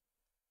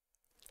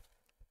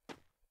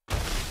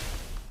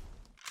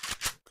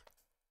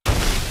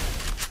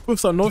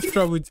 Plus,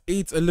 Nostra with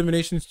 8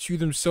 eliminations to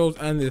themselves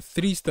and a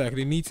 3 stack.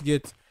 They need to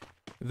get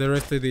the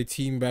rest of their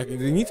team back.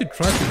 They need to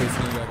try to get their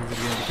team back into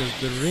the game because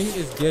the ring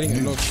is getting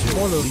a lot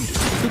smaller.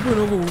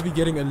 Supernova will be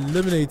getting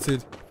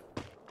eliminated.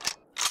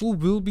 Who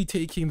will be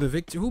taking the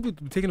victory? Who will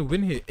be taking a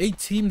win here? 8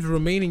 teams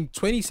remaining,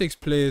 26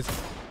 players,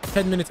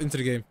 10 minutes into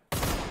the game.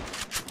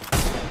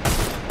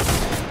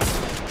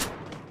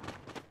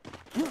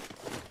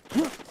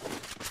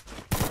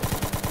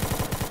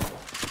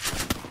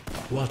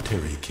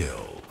 Watery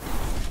kill.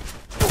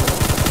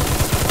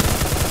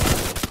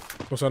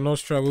 Cosa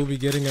Nostra will be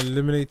getting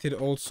eliminated,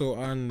 also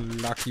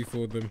unlucky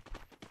for them.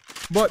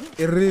 But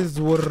it is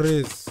what it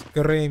is.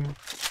 Game.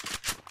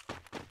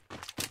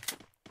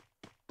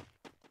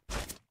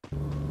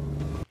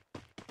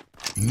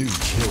 New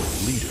kill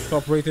leader.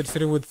 Top rated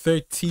sitting with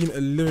 13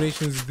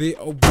 eliminations. They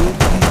will be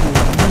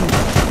the new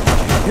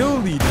kill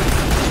leader.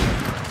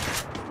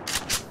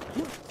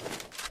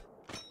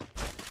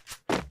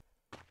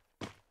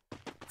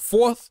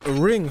 Fourth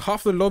ring.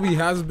 Half the lobby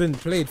has been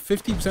played.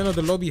 50% of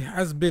the lobby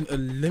has been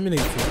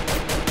eliminated.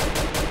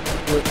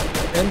 We're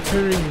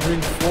entering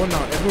ring 4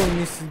 now. Everyone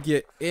needs to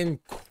get in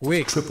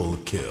quick. Triple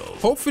kill.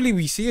 Hopefully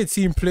we see a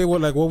team play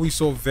like what we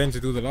saw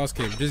Vent do the last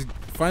game. Just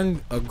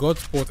find a god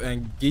spot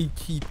and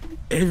gatekeep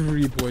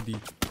everybody.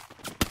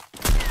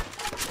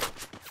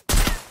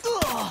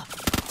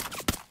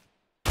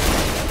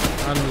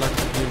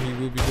 Unlucky game, he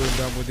will be going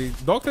down, but the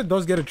Doctor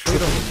does get a trade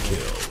on him.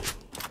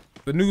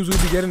 The Noobs will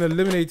be getting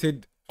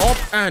eliminated. Up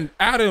and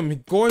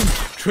Adam going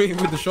straight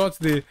with the shots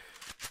there.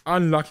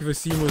 Unlucky for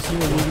Simo.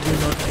 Simo will be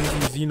doing out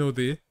to Zeno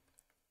there.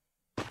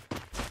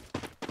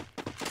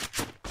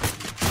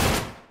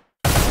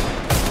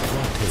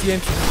 TNT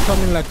is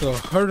coming like a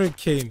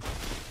hurricane.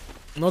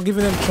 Not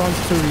giving them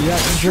chance to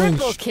react.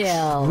 Triple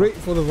kill. Straight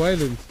for the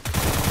violence.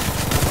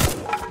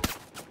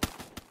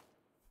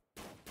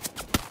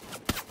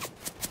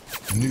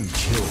 New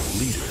kill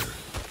leader.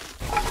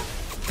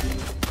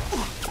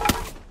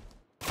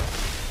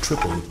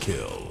 Triple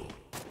kill.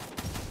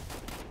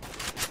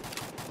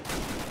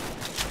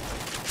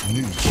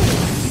 New kill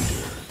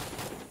leader.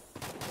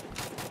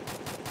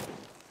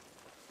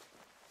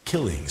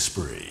 Killing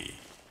spree.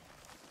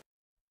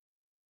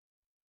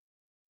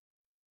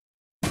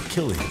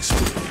 Killing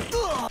spree.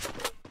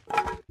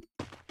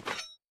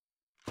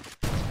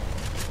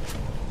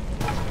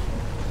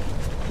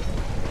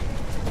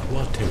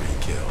 Watery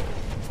kill.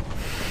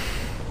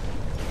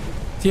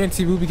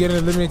 TNT will be getting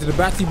eliminated. The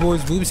Batty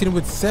Boys will be sitting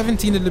with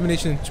 17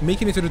 eliminations,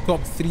 making it to the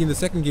top 3 in the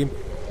second game.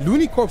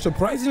 Looney Corp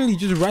surprisingly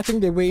just rattling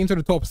their way into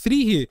the top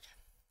 3 here.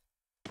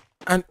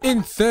 And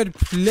in third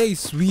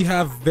place, we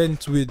have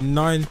Vent with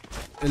 9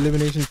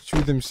 eliminations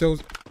to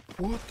themselves.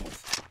 What the f...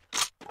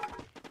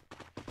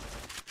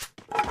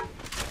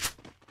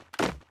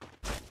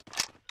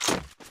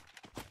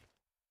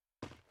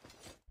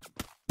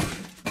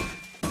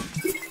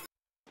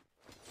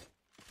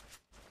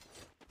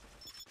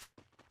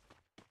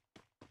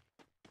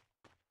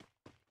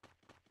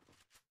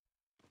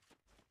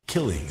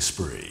 Killing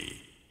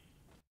spree.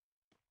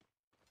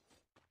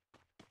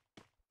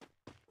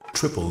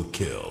 Triple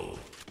kill.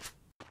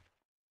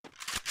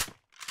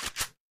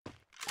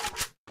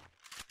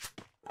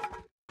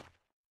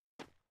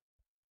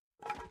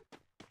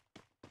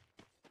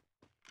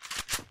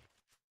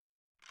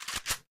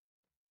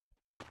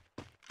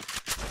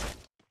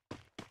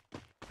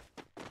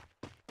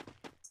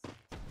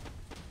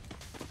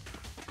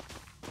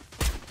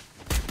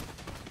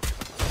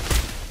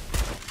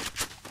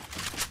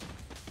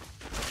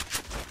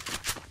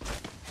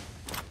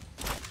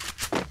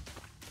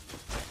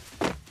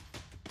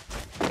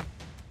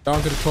 Down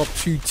to the top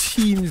 2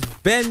 teams.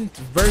 Vent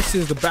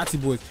versus the Batty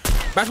Boys.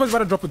 Batty Boys about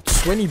to drop a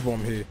 20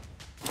 bomb here.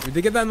 If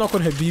they get that knock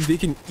on Habib, they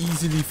can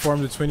easily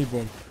farm the 20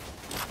 bomb.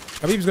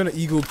 Habib's gonna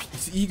ego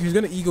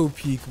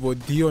peek,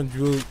 but Dion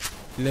will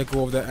let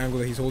go of that angle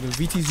that he's holding.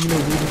 VT Zeno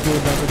will be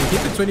going down, so they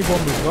hit the 20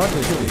 bomb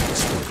regardless.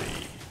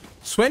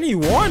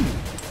 21!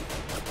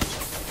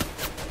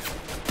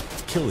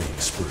 Killing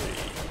spree.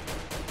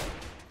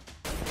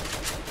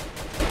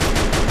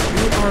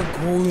 We are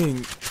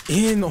going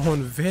in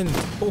on Vent.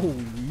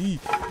 Holy.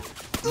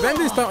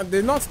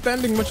 They're not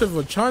standing much of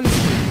a chance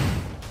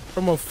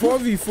from a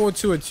 4v4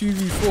 to a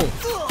 2v4.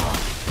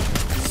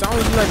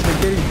 Sounds like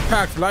they're getting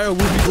packed. Lyle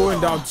will be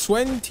going down.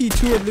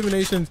 22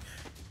 eliminations,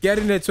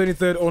 getting their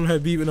 23rd on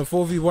Habib in a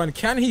 4v1.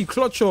 Can he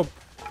clutch or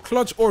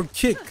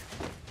kick?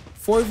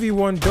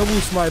 4v1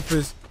 double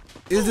snipers.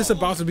 Is this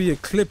about to be a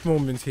clip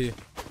moment here?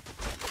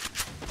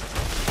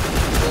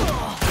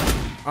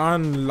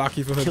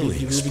 Unlucky for Habib.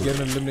 He will be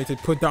getting eliminated.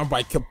 Put down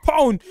by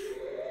Capone.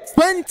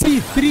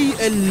 23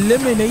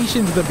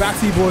 eliminations. The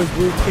Batty Boys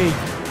will take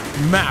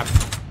map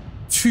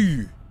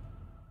 2.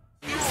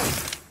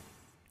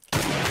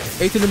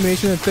 8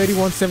 eliminations and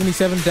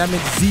 3177 damage.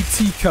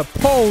 ZT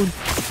Capone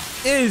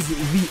is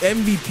the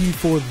MVP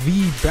for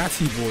the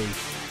Batty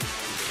Boys.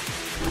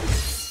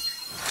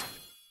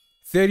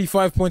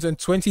 35 points and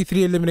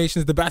 23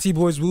 eliminations. The Batty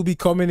Boys will be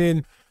coming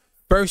in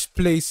first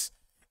place.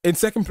 In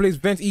second place,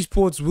 Vent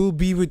Esports will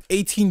be with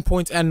 18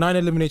 points and 9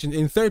 eliminations.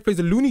 In third place,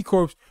 the Looney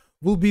Corps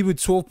will be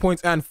with 12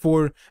 points and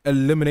 4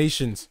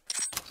 eliminations.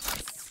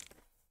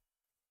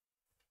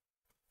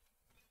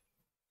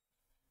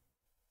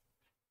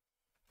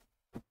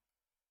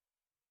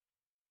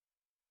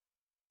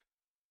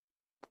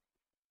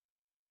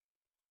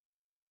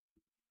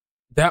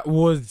 That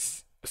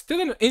was still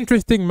an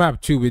interesting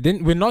map too.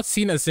 We're not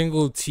seeing a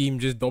single team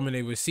just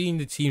dominate. We're seeing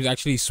the teams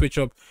actually switch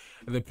up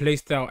the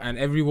playstyle and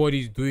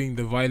everybody's doing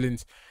the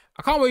violence.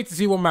 I can't wait to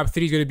see what map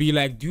 3 is going to be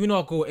like. Do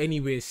not go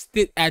anywhere.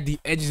 Sit at the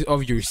edges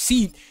of your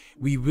seat.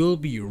 We will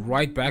be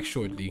right back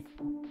shortly.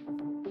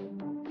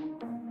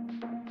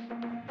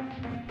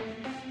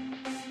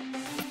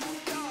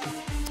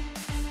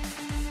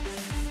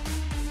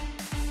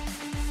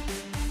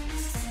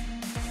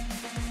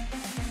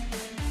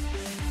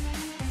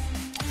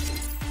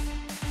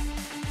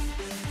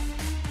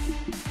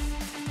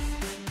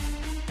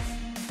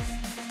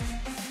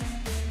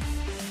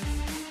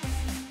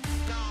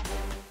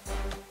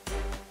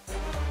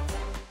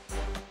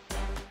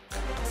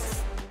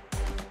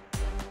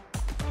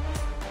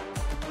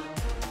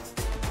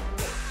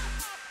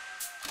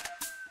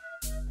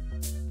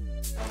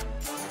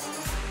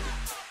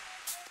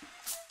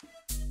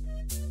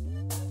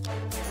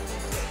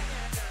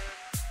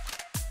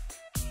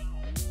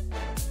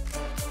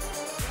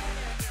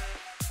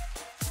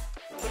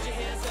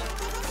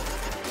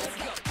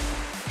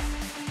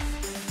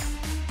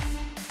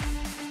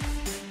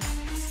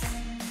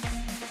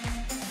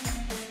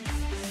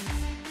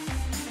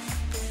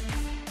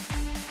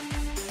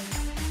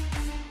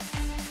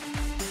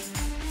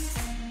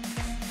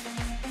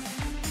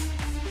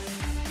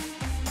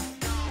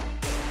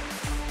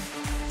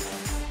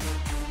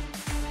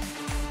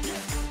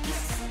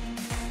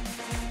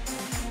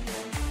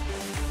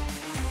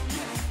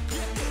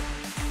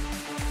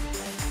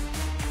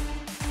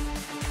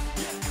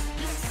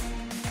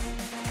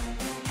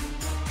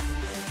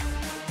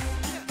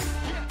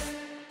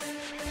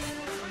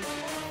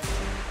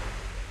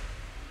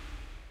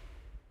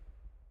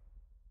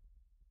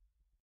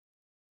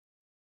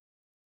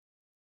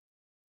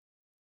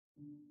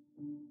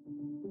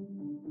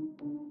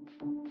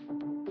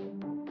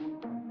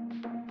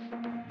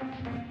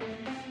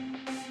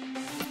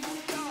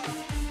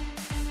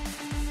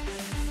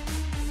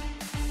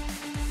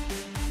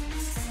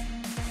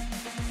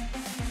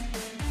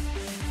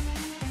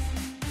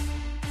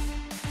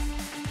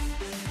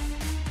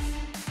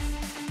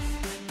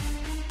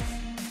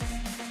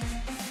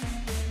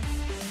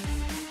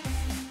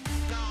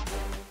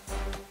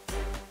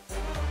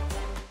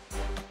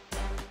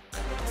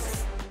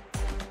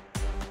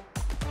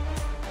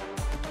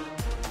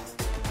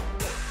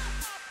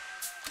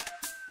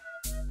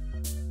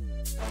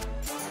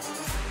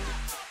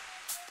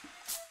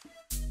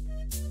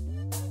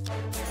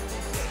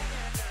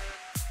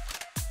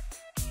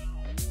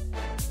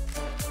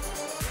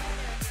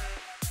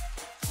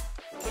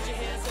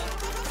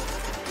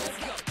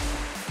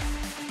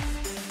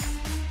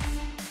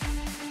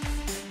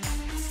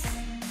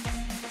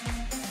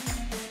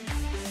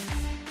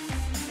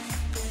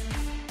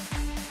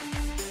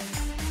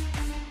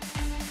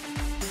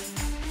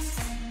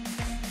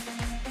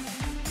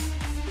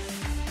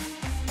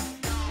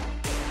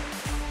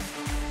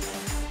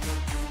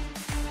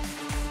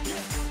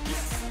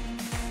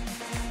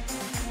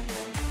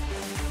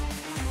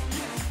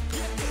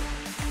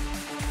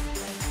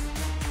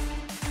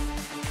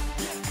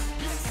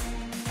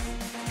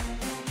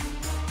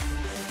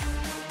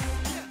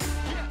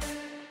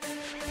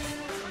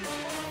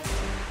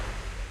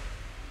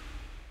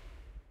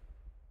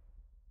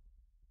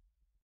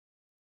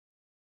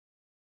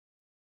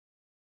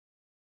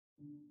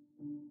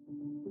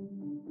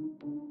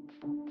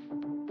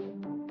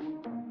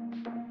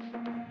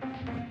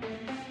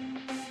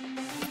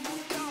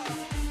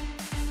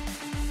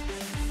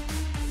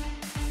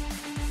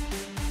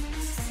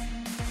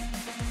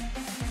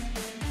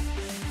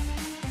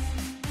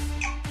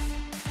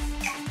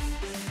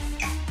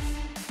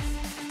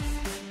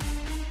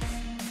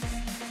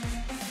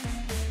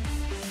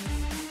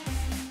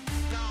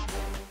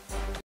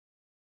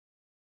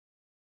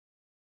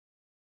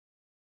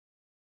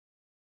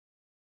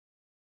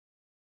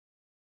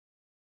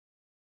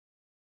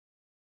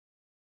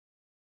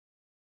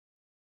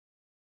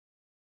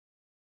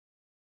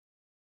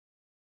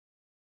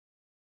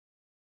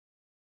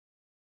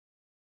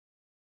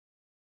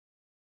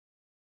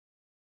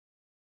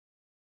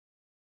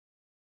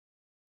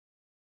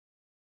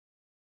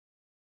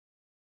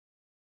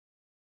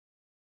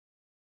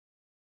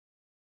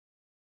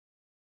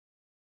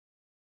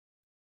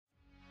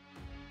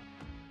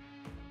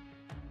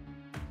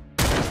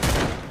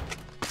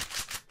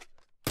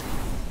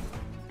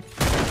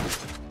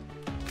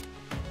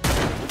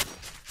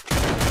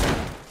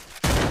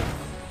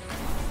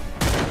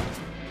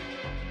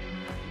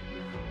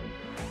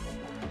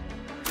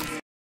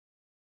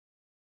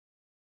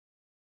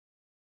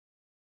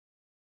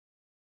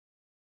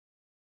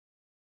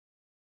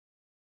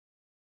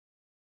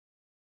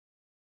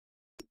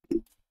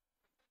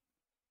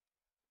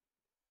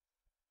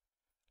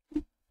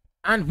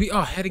 And we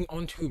are heading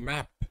on to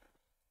map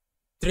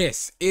 3.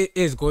 It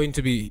is going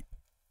to be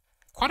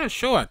quite a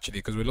show actually,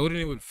 because we're loading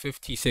it with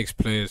 56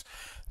 players.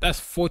 That's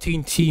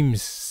 14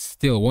 teams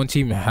still. One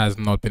team has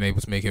not been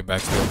able to make it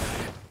back still.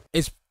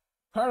 It's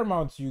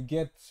paramount you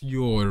get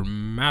your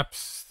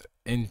maps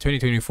in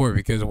 2024,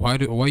 because why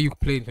are you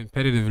playing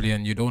competitively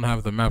and you don't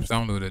have the maps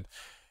downloaded?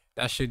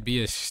 That should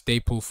be a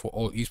staple for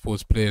all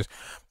esports players.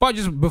 But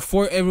just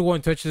before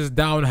everyone touches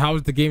down,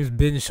 how's the games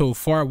been so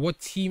far? What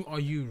team are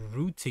you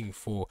rooting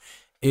for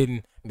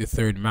in the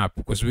third map?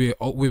 Because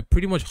we're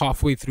pretty much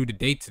halfway through the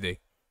day today.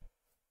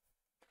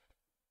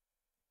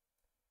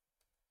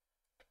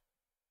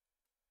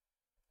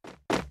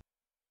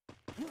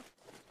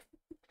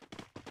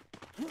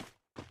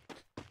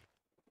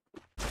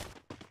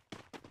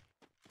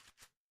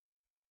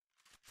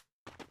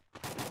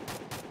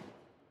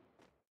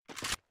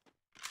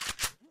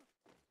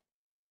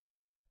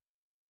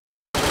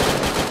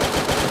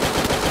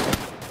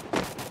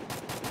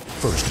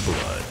 First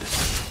blood.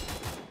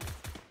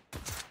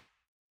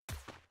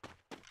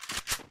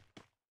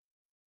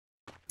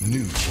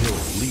 New kill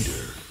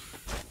leader.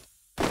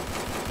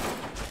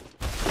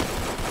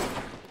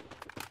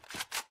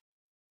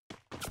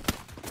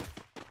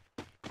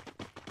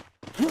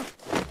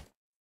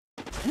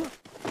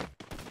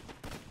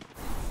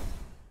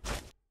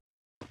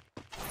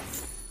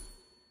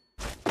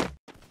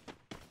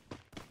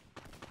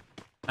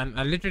 And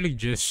I literally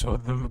just saw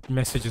the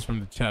messages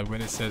from the chat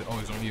when it said, "Oh,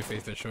 it's only your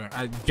face that's showing."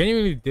 I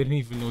genuinely didn't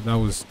even know that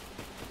was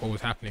what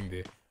was happening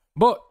there.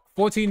 But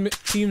 14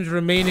 teams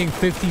remaining,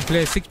 50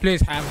 players. 6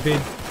 players have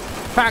been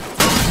packed.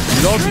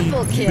 Lobby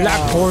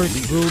Black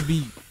Horse will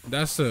be.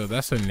 That's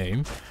a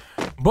name.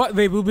 But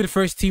they will be the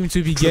first team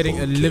to be getting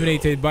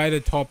eliminated by the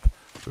top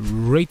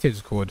rated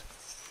squad.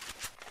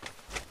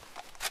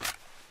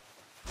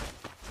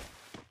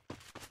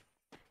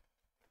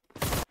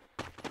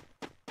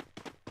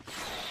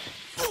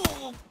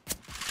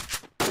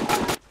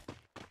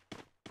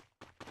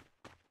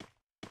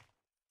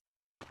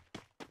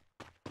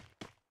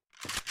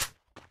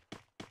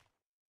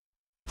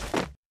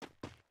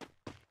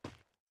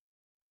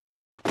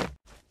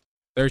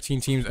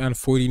 Thirteen teams and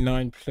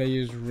 49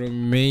 players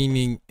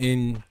remaining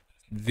in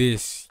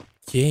this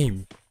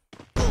game.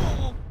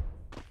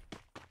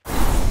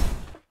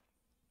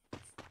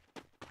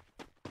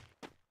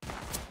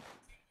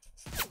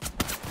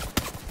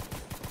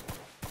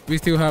 We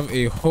still have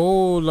a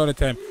whole lot of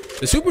time.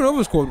 The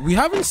Supernova squad, we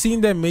haven't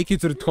seen them make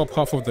it to the top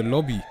half of the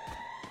lobby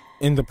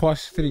in the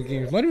past 3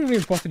 games. Not even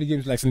in the past 3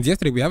 games, like since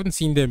yesterday. We haven't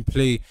seen them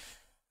play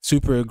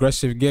super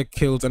aggressive, get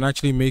killed, and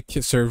actually make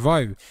it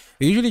survive.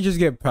 They usually just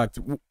get packed.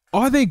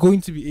 Are they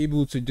going to be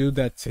able to do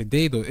that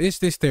today though? Is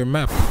this their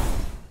map?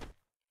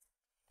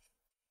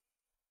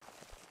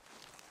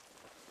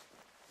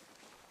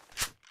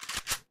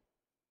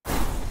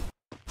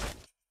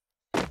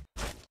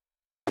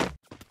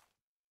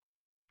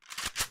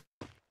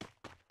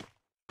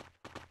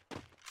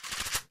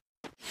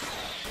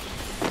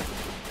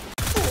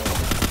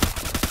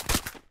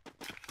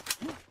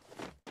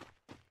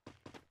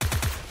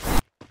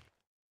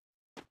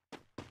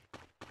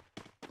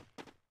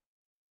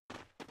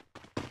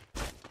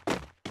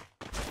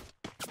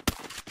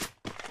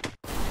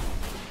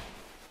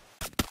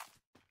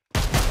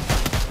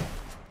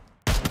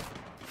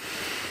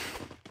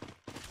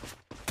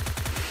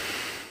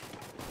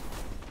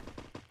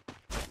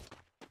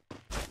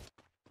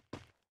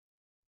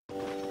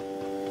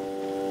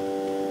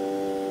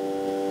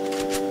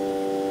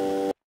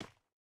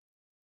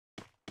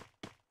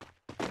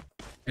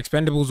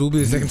 'Expendables will be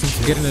the second team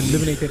to get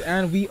eliminated,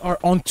 and we are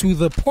onto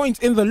the point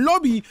in the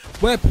lobby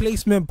where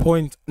placement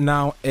points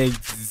now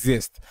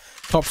exist.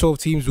 Top 12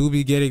 teams will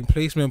be getting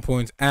placement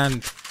points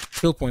and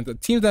kill points. The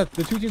 2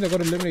 teams that got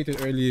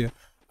eliminated earlier,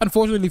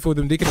 unfortunately for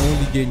them, they can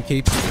only gain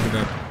KP for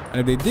that.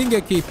 And if they didn't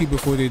get KP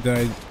before they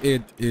died,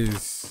 it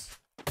is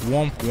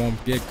womp womp,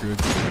 get good.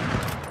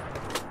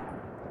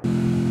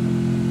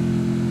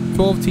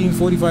 12 teams,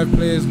 45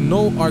 players,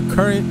 no are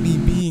currently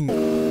being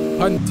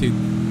hunted.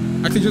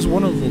 Actually, just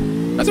one of them.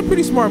 That's a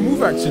pretty smart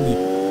move, actually.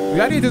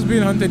 Gladiators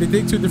being hunted, they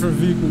take 2 different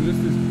vehicles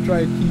just to try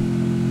to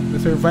keep the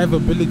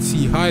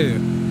survivability higher.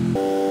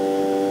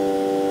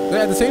 But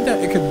at the same time,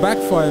 it could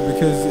backfire,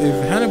 because if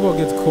Hannibal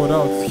gets caught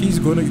out,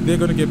 they're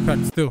gonna get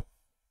packed still.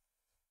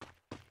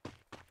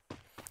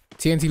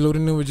 TNT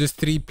loading in with just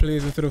 3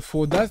 players instead of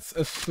 4. That's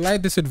a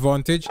slight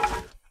disadvantage,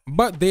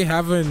 but they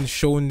haven't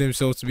shown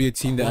themselves to be a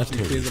team that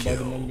actually cares about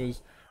the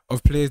numbers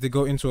of players they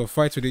go into a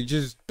fight, so they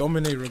just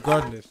dominate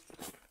regardless.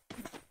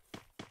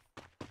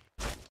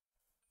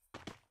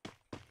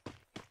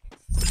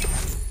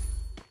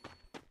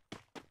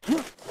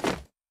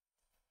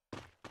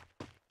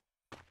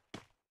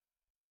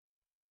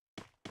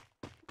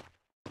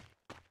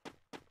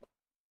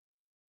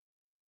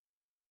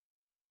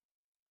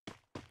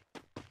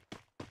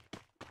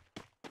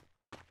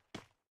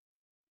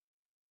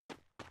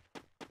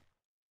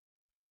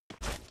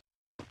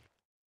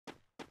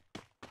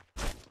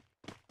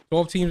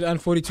 12 teams and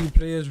 42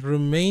 players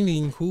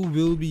remaining. Who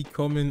will be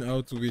coming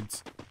out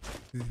with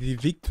the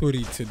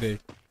victory today?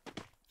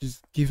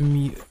 Just give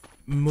me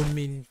a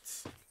moment.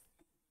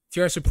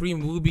 TR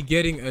Supreme will be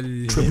getting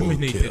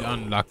eliminated.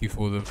 Unlucky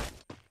for them.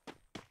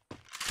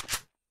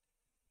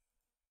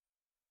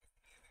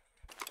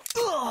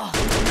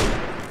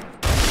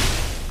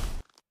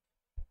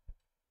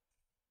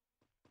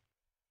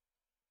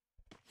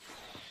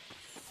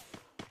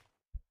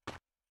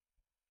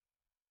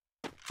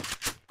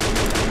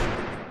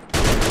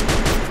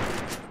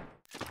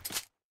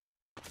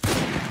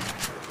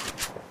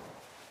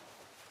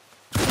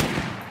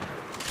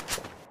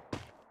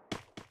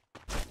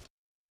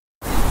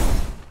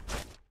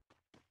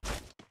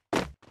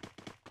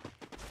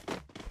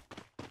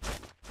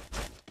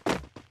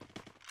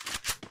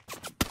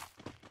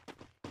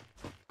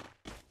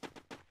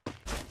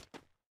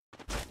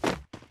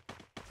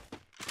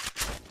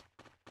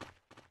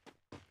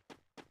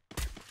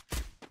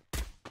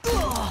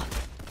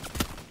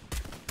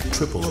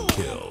 Triple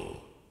kill.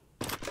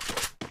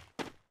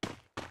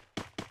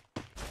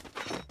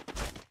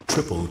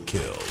 Triple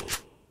kill.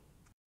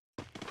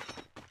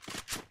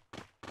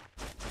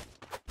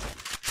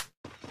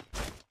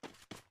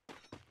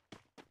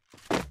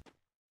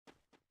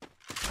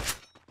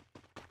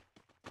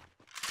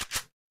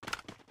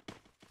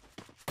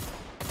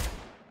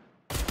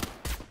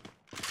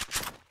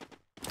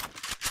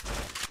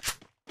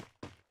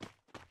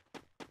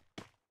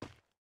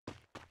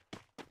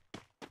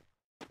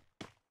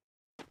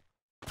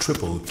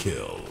 Triple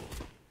kill.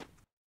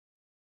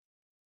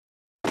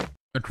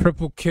 A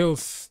triple kill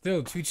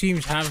still. Two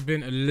teams have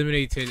been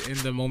eliminated in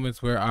the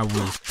moments where I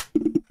was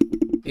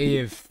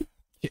AF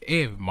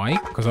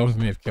mic, because I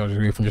wasn't AFK, I was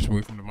just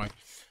away from the mic.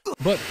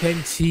 But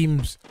 10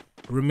 teams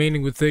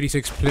remaining with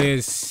 36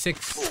 players,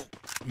 7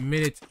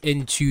 minutes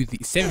into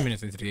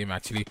the game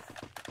actually.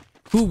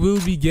 Who will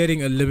be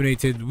getting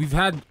eliminated? We've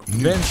had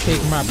Ben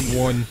take map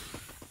 1.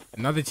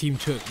 Another team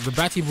took, the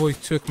Batty Boys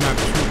took map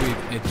 2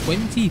 with a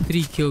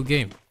 23 kill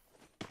game.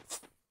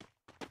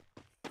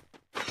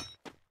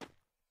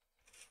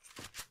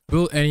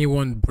 Will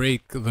anyone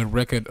break the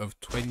record of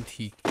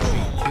 23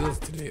 kills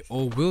today?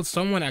 Or will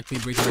someone actually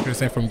break the record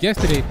set from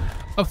yesterday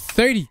of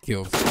 30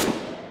 kills?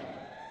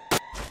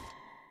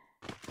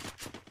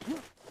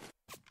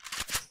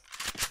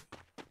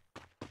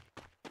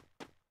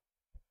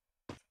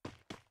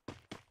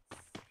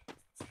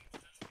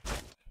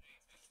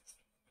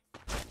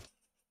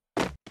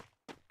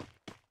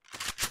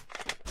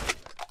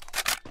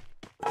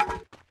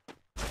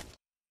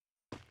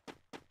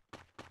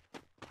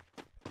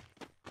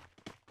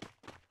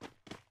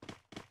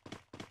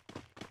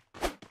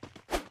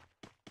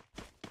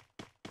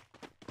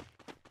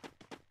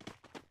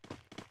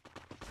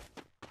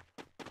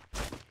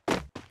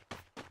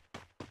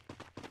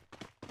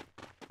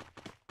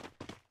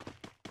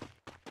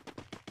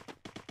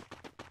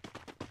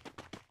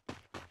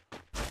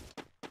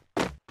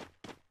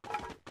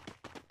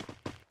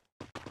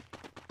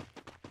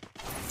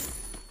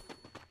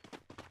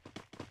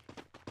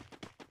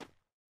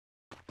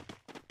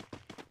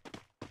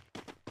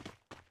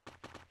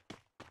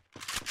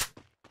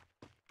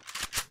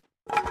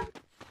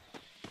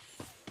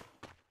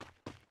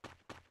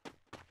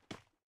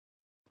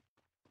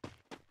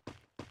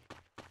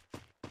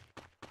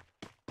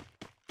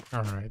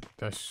 Alright,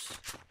 that's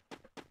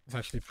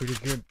actually pretty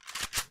good.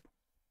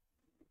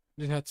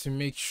 Just had to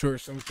make sure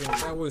something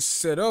that was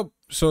set up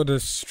so the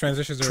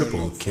transitions are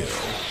triple kill.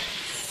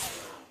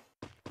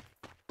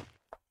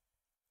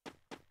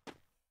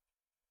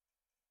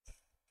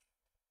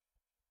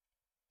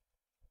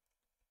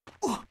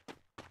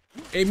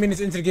 8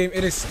 minutes into the game,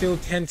 it is still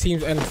 10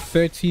 teams and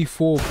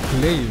 34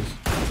 players.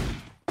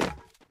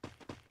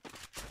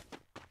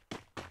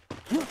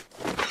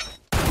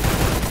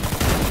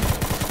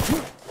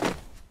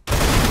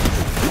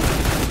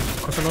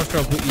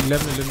 Nostra with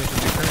 11 eliminations.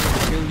 They're currently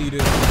the kill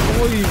leader.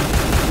 Holy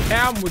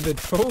Cam with the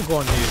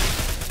Trogon here.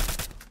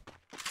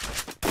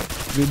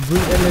 They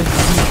bring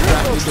LSG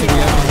back into the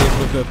game,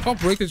 but the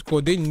top rated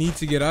squad, they need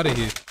to get out of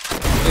here.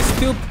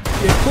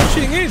 They're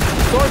pushing in.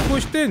 Star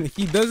pushed in.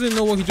 He doesn't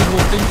know what he just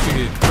walked into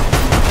here.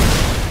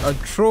 A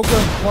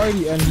Trogon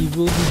party, and he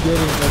will be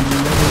getting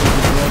eliminated.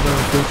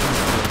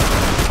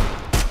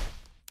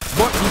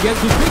 But he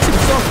picks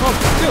himself up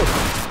still.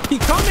 He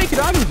can't make it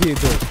out of here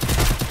though.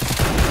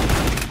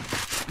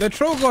 The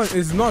Trogon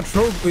is not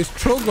is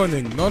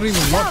Trogoning, not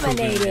even not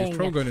Trogoning, it's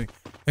Trogoning.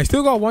 I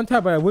still got one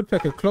tap by a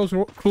Woodpecker,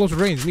 close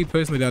range. Me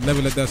personally, I'd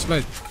never let that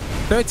slide.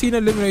 13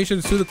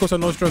 eliminations to the Cosa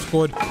Nostra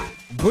squad.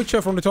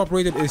 Butcher from the top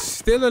rated is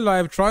still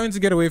alive, trying to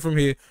get away from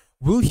here.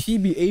 Will he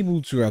be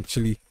able to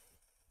actually?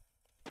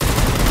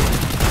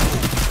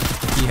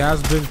 He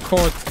has been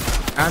caught,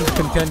 and the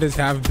contenders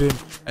have been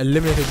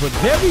eliminated. But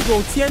here we go,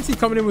 TNT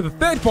coming in with a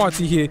third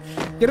party here.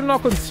 Get a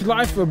knock on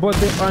Slifer, but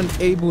they're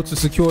unable to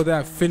secure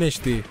that finish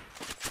there.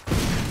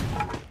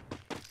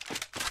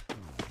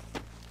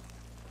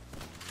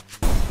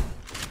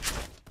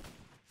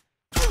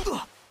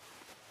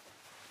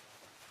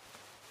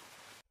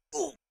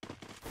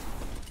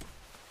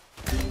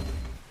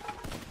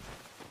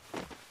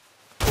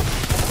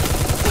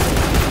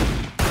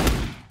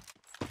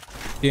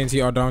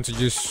 TNT are down to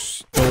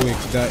just stoic,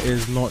 that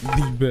is not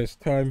the best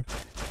time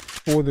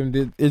for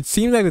them. It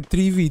seems like the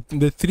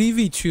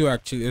 3v2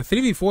 actually, the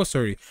 3v4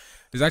 sorry,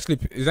 is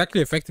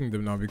actually affecting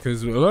them now,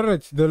 because a lot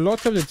of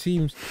the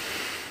teams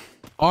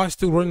are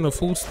still running a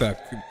full stack.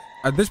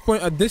 At this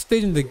point, at this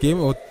stage in the game,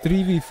 or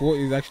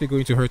 3v4 is actually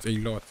going to hurt a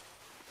lot.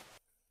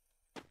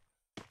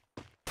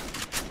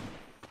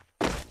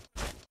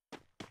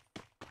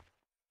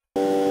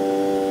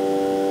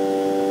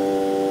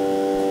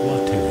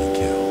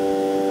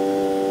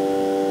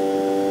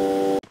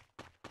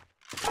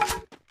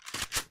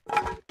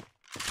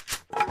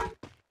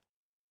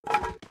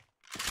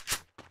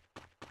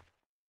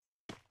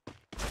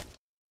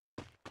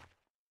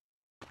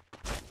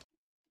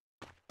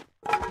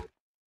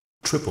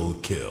 Triple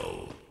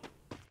kill.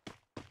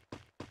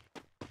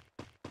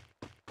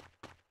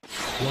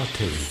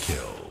 Quateri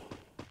kill.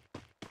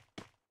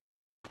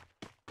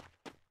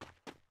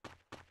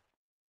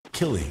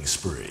 Killing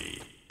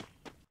spree.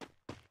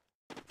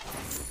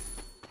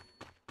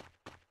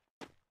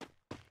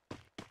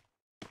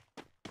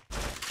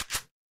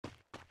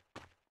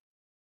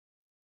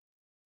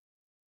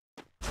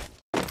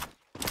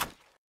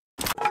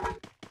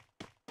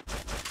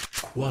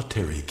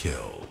 Quateri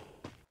kill.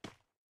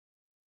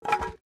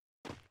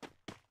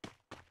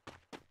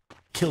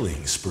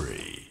 Killing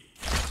spree.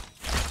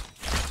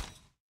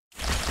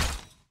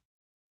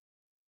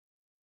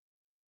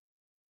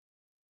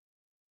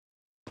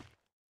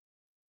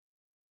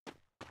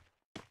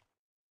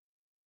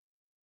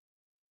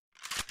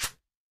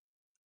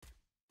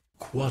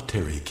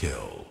 Quateri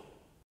kill.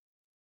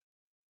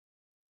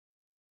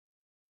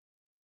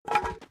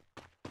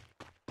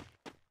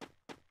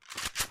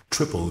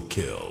 Triple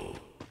kill.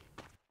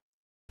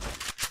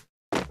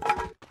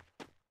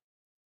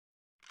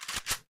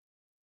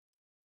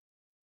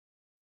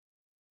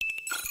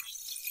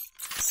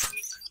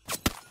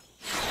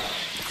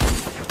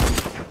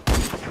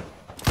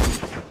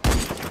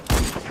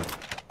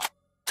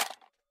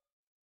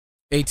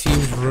 Eight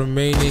teams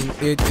remaining.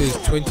 It is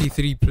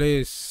 23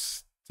 players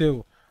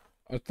still.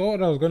 I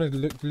thought I was gonna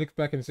look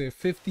back and say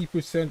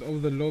 50%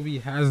 of the lobby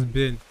has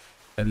been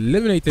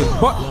eliminated,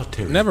 but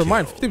never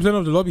mind. 50%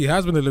 of the lobby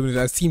has been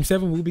eliminated, as Team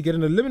 7 will be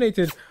getting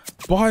eliminated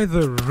by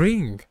the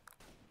ring.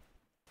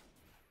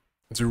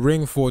 It's a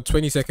ring for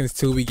 20 seconds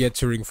till we get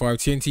to ring 5.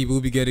 TNT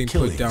will be getting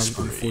put down,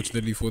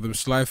 unfortunately for them.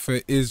 Slifer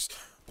is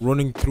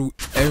running through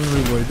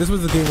everywhere. This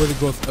was the game where they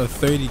got a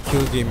 30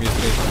 kill game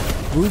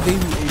yesterday. Will they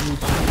be able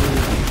to do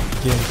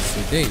again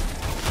today?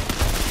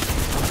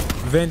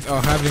 Vent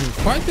are having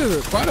quite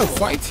a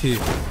fight here,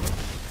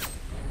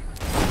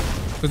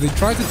 because they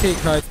try to take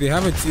height. They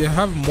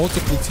have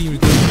multiple teams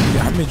doing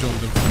damage on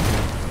them.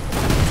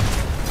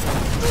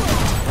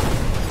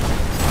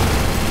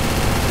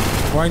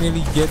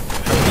 Finally get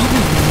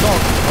Habibi's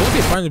knocked. I won't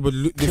say finally, but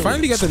they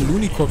finally get the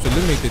Looney Corps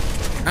eliminated,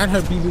 and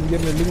Habibi will be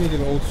getting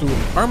eliminated also.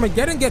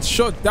 Armageddon gets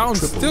shot down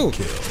still.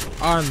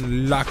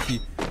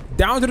 Unlucky.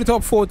 Down to the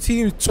top 4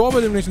 teams. 12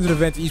 eliminations in the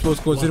event. Esports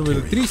scores in with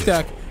a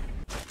 3-stack.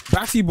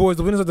 Batty Boys,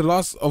 the winners of the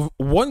last of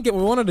one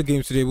of the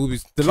games today, will be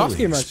the last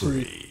game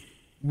actually,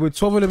 with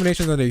 12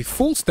 eliminations and a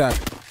full stack.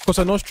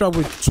 Cosa Nostra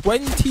with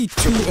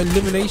 22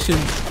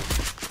 eliminations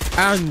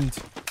and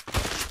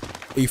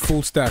a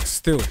full stack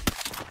still.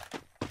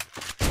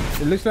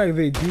 It looks like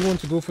they do want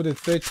to go for the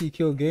 30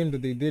 kill game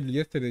that they did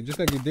yesterday, just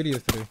like they did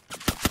yesterday.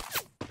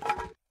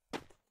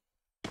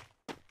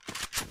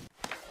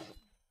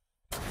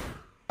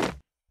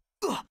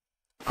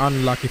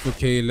 Unlucky for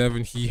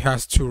K11, he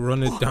has to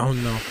run it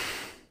down now.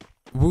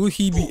 Will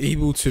he be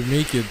able to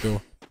make it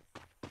though?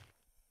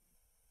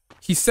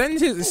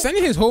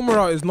 Sending his homer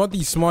out is not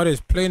the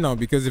smartest play now,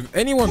 because if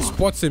anyone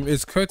spots him,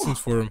 it's curtains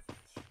for him.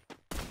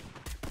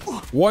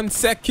 1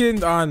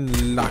 second.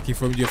 Unlucky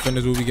from the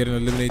offenders, will be getting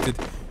eliminated.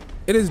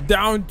 It is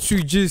down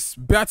to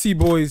just Batty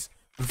Boys,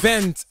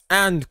 Vent,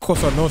 and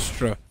Cosa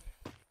Nostra.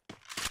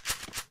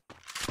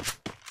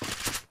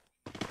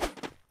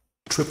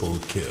 Triple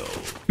kill.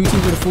 2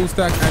 teams with a full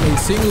stack and a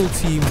single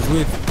team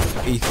with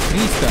a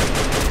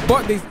 3-stack.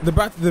 But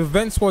the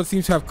Vent squad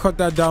seems to have cut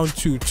that down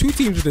to 2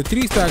 teams with a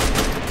 3-stack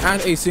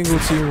and a single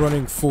team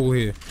running full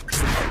here.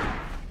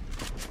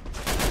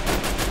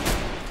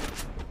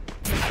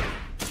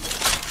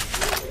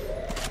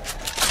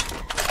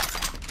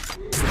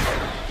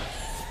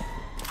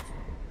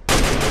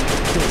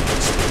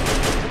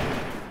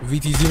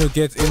 VT Zeno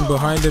gets in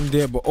behind him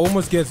there, but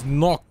almost gets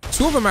knocked.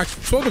 2 of the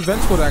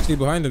Vent squad are actually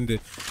behind him there.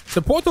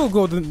 The portal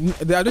goal,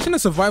 the addition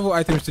of survival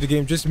items to the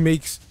game just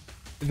makes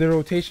the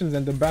rotations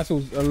and the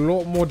battles a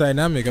lot more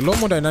dynamic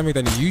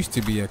than it used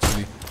to be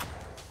actually.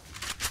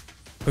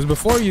 Because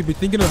before, you'd be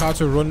thinking of how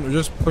to run,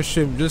 just push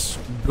him, just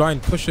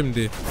blind push him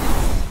there.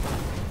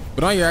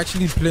 But now you're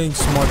actually playing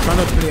smart, trying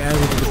to play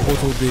angles with the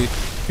portal there,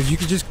 because you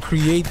can just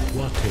create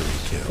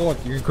spot.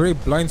 You can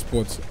create blind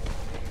spots.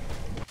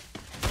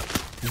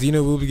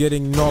 Zeno will be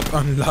getting knocked.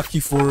 Unlucky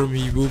for him,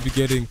 he will be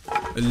getting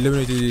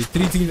eliminated.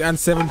 3 teams and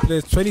 7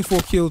 players,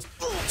 24 kills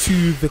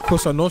to the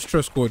Cosa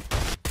Nostra squad.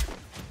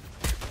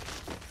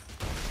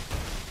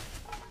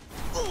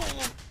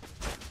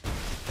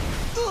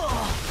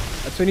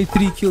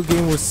 23 kill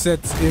game was set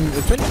in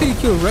a 23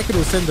 kill record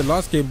was set in the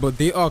last game, but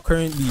they've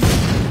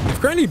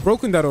currently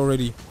broken that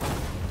already.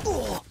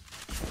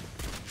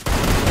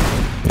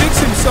 Picks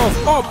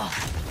himself up.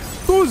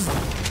 Goes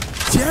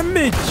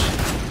damage.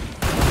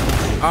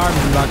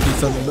 Unlucky,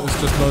 son.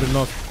 It's just not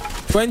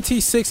enough.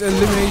 26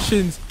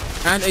 eliminations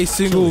and a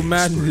single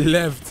man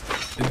left.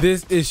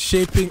 This is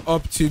shaping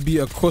up to be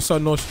a Cosa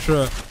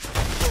Nostra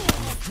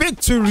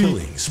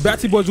victory.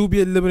 Batty Boys will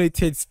be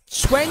eliminated.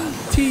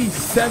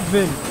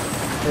 27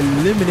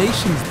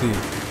 eliminations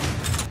there.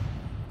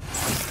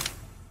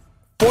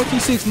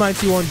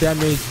 4691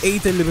 damage,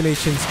 8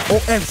 eliminations.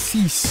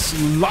 OFC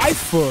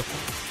Slifer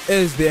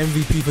is the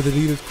MVP for the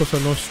leaders Cosa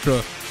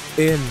Nostra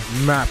in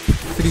map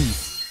 3.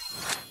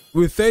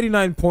 With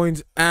 39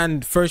 points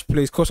and first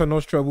place, Cosa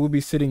Nostra will be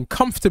sitting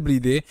comfortably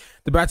there.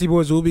 The Batty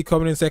Boys will be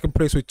coming in second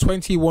place with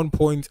 21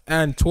 points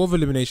and 12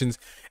 eliminations.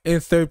 In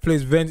third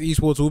place, Vent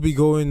Esports will be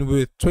going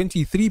with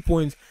 23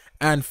 points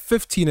and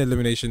 15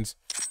 eliminations.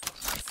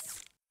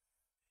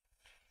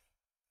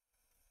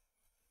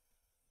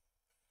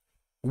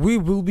 We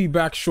will be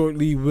back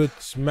shortly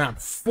with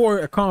map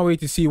 4. I can't wait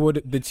to see what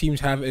the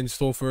teams have in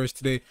store for us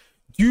today.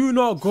 Do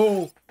not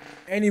go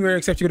anywhere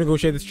except you're going to go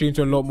share the stream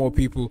to a lot more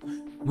people.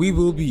 We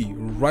will be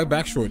right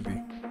back shortly.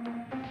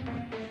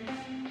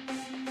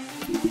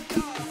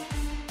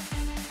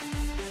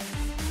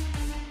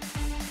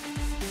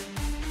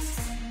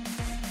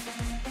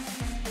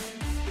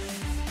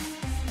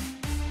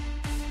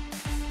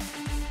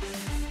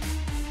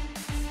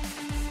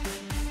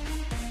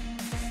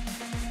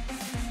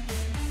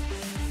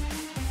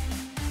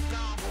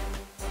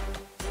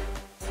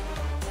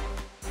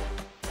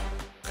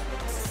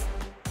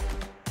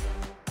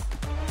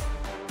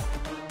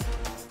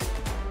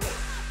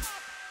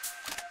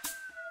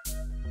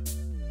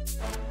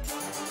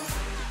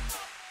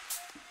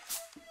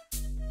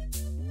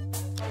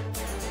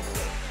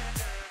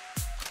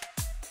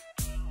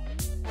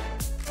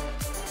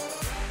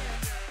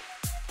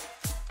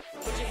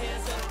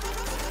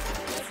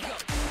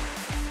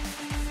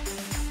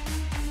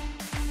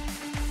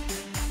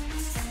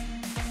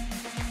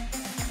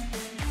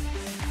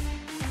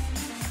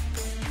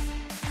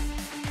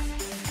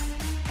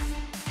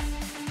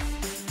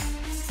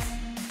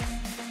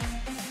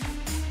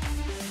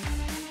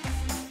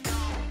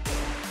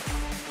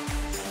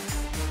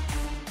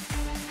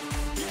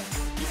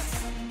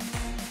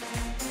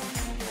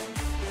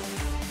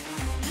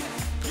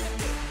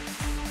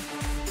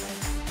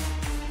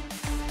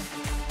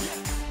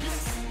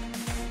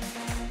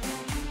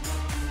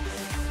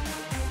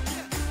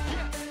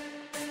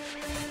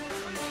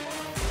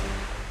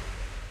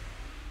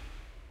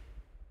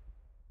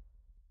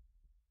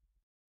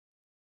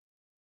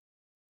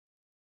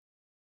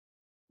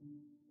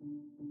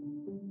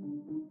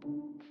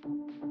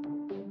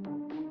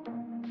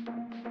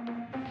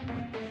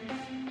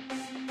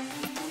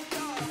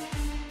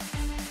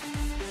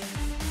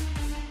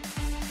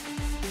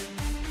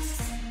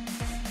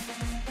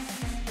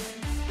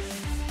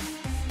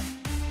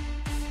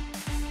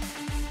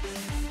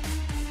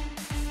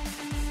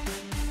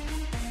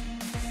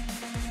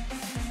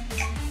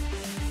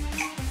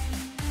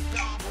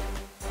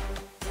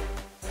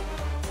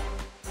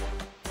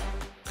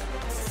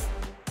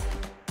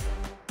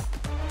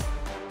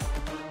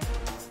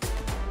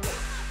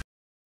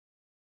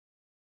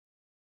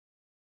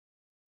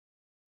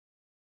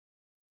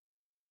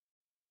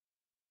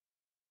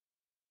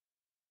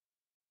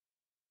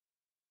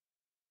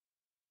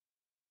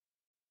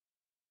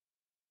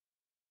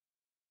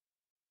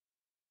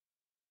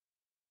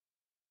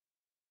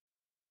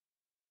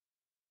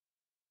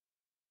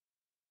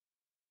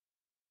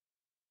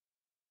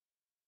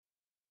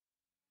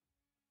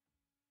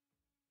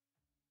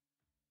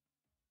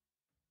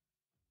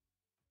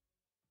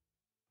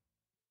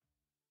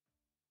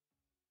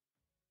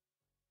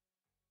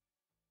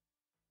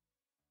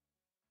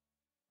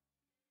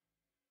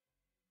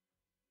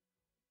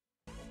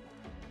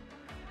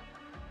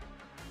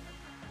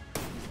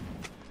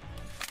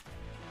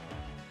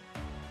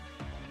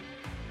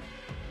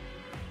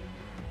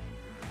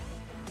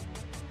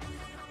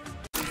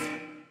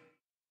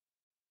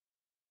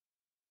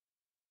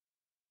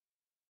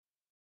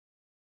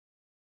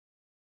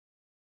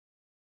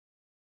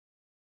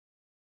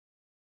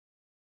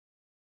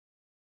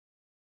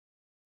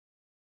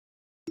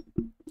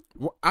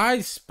 I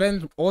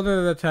spent all of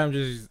the time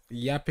just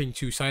yapping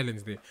to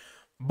silence there.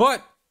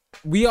 But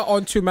we are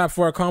on to map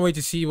 4. I can't wait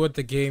to see what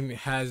the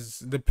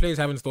players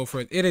have in store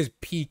for it. It is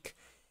peak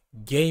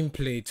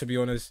gameplay, to be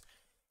honest.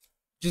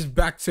 Just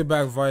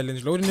back-to-back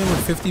violence. Loading in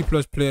with 50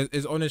 plus players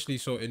is honestly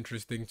so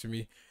interesting to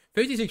me.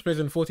 56 players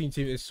and 14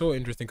 teams is so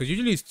interesting because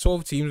usually it's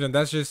 12 teams, and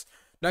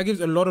that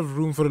gives a lot of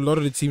room for a lot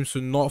of the teams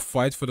to not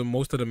fight for the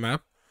most of the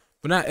map.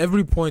 But now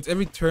every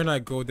turn I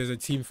go, there's a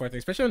team fighting,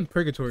 especially on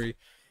Purgatory.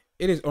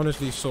 It is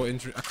honestly so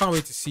interesting. I can't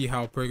wait to see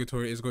how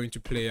Purgatory is going to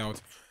play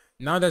out.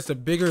 Now that's a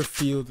bigger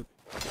field.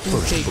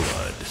 Who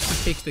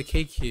takes the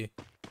cake here?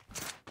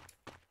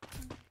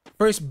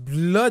 First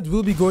Blood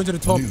will be going to the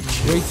top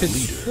rated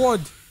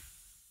squad.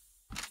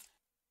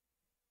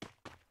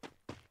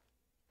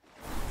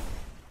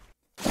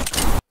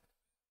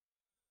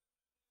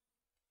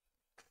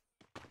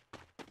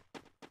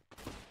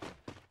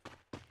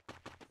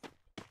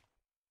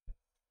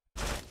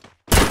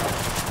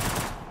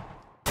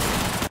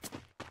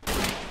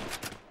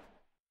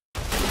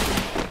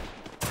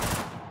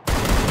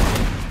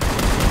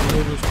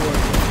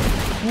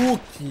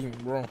 cooking,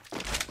 bro.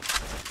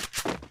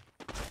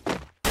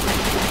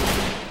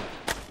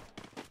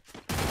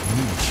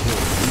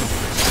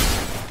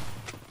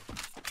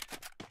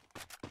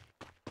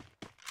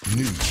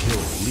 New kill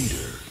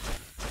leader.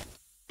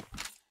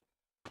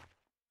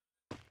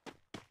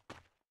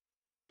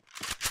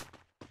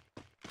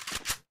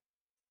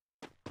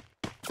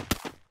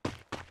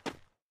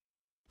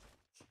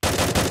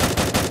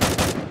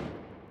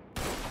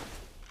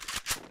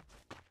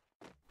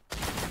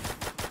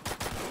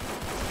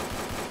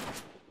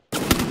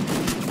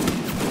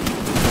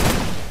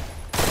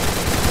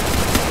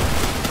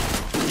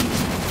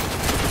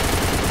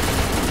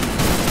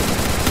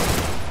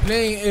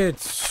 Playing it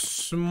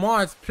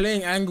smart,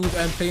 playing angles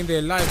and playing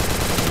their life.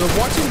 We're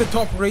watching the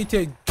top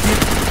rated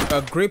give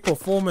a great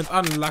performance.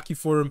 Unlucky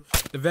for him,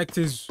 the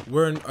Vectors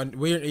weren't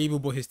able,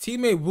 but his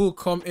teammate will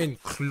come in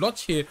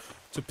clutch here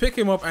to pick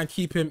him up and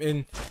keep him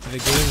in the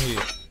game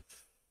here.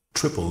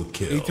 Triple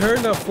kill. He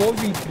turned a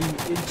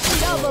 4v3 into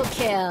Double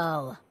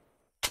kill.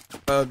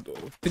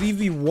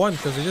 3v1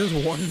 because there's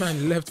just one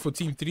man left for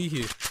team 3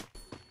 here.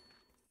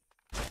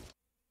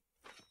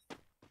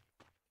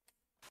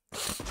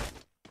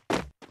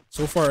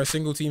 So far, a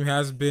single team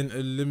has been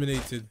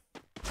eliminated.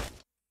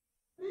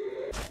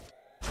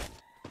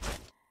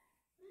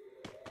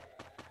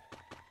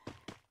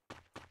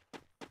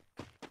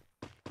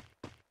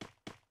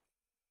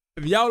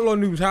 The Outlaw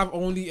Noobs have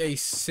only a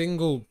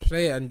single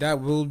player, and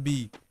that will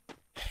be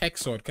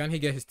Hexod. Can he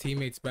get his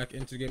teammates back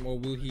into the game, or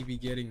will he be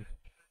getting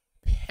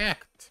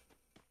packed?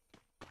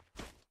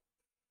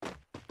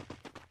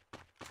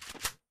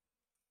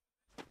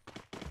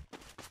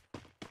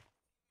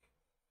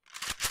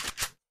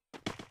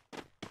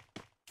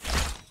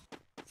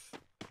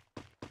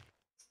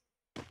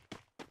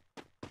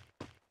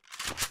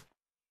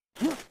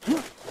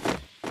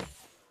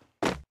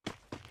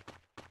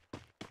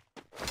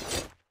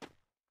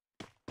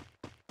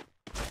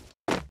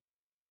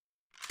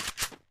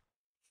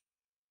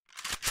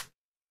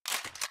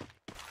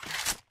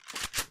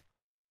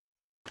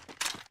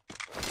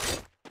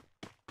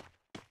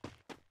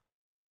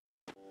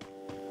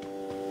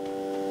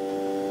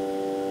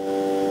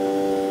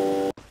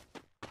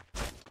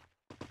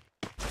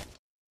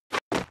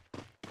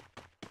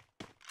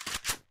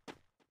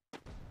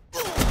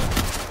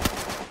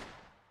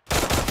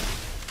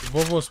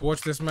 Both of us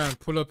watch this man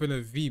pull up in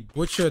a V.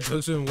 Butcher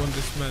doesn't want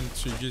this man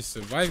to just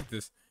survive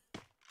this.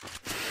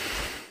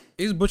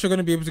 Is Butcher going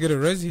to be able to get a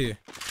res here?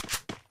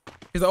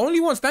 He's the only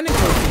one standing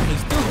for him. He's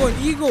still going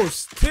ego.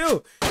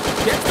 Still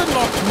gets the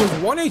knock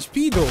with 1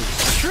 HP though.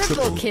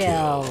 Triple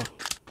kill.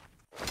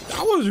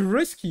 That was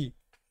risky.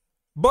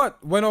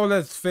 But when all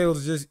that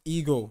fails, just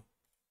ego.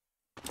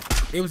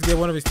 Able to get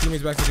one of his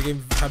teammates back to the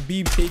game.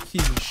 Habib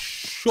taking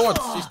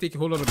shots. Just taking a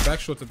whole lot of back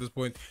shots at this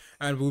point,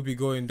 and will be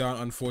going down.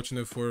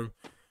 Unfortunate for him.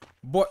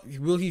 But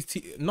will his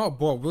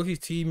will his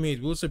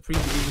teammate, will Supreme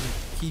be able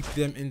to keep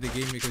them in the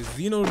game? Because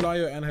Zeno,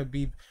 Lyo, and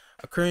Habib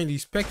are currently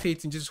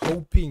spectating, just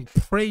hoping,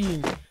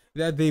 praying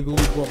that they will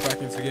be brought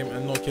back into the game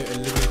and not get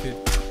eliminated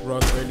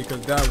rather early,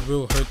 because that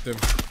will hurt them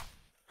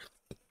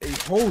a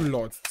whole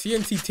lot.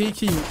 TNT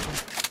taking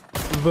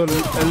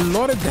a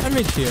lot of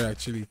damage here,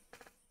 actually.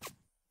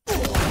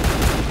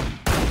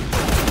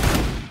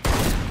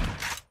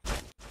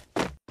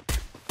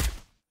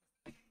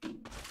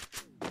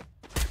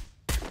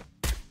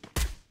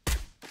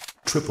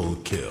 Triple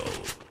kill.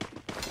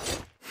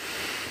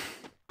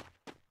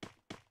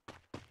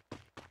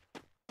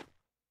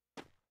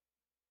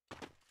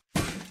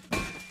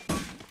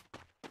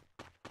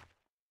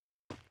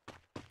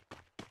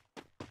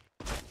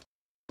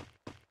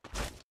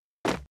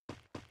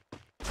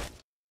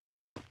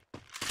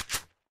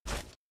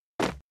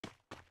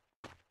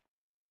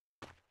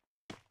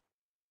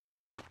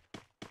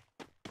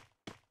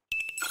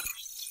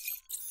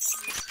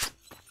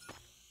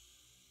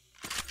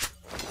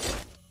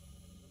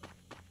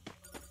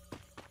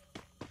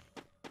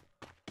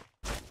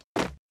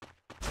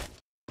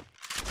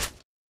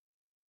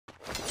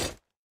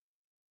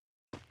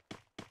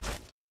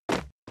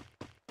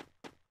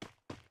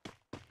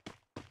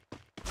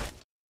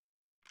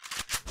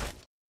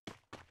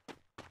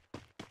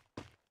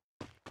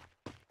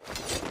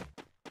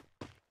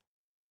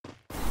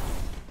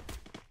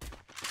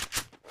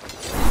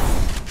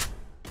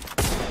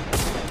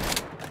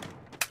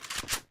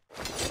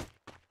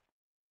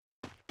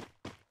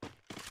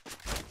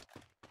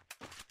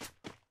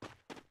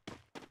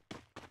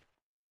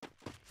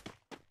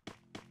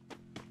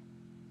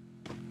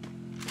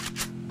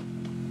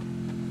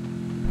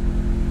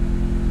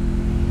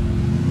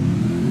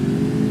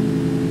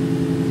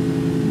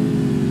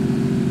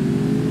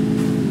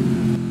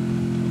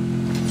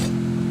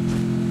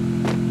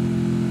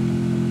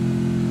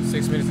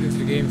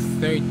 Game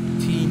 13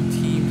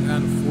 teams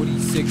and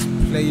 46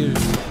 players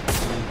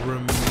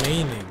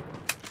remaining.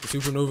 The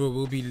Supernova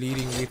will be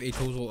leading with a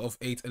total of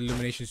 8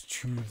 eliminations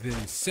to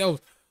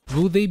themselves.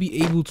 Will they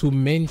be able to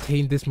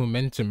maintain this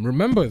momentum?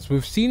 Remember,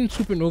 we've seen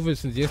Supernova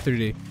since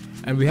yesterday,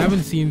 and we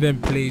haven't seen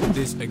them play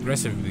this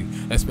aggressively,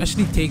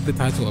 especially take the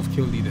title of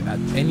kill leader at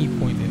any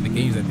point in the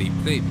games that they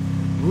played.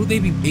 Will they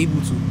be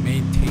able to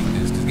maintain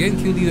this? Because getting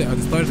kill leader at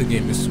the start of the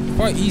game is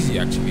quite easy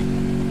actually,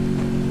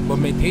 but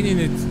maintaining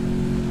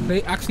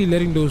it, actually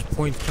letting those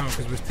points count,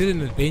 because we're still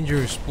in a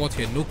dangerous spot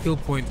here. No kill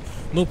point,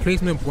 no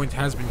placement point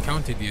has been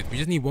counted yet. We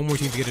just need one more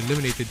team to get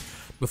eliminated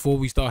before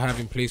we start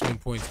having placement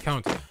points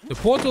count. The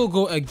portal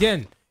go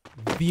again,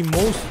 the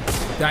most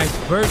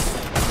diverse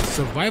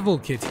survival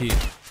kit here,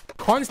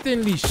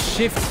 constantly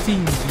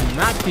shifting the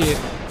map here.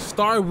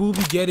 Star will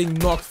be getting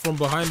knocked from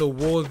behind the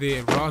wall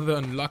there, rather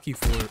unlucky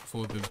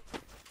for them.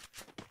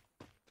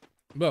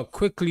 But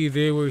quickly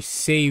they were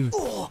saved.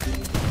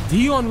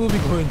 Dion will be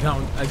going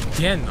down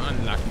again,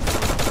 unlucky.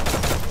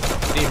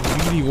 They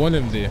really want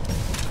him there.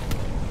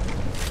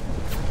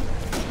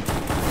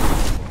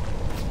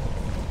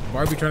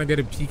 Barbie trying to get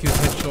a PK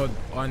headshot,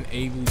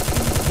 unable to.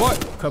 But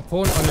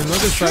Capone on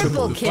another side of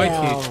the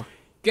fight here,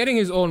 getting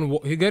his own,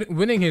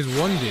 winning his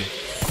one day.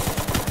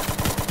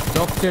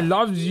 Doctor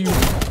loves you,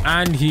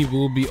 and he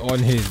will be on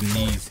his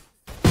knees.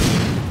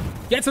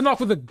 Gets a knock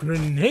with a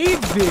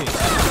grenade there.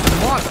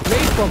 Smart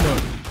play from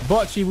her,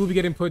 but she will be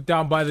getting put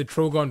down by the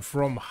Trogon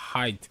from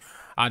height.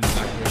 And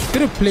she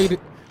could have played it.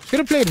 She could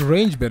have played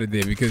range better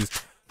there, because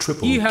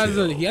he has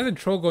a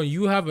Trogon,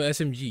 you have an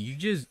SMG. You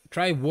just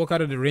try walk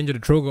out of the range of the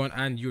Trogon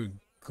and you're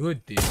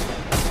good there.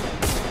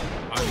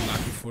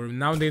 Unlucky for him.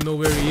 Now they know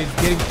where he is,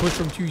 getting pushed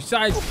from two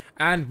sides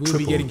and will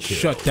be getting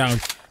shut down.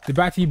 The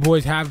Batty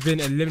boys have been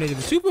eliminated.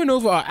 The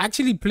Supernova are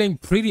actually playing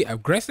pretty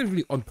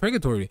aggressively on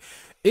Purgatory.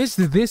 Is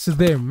this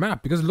their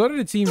map? Because a lot of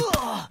the teams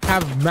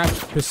have map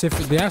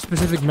specific, they have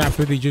specific maps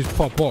where they just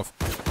pop off.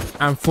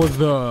 And for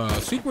the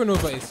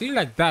Supernova, it seems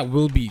like that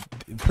will be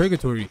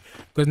Purgatory,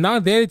 because now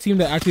they're the team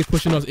that actually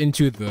pushing us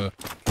into the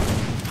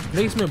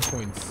placement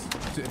points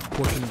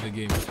portion of the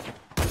game.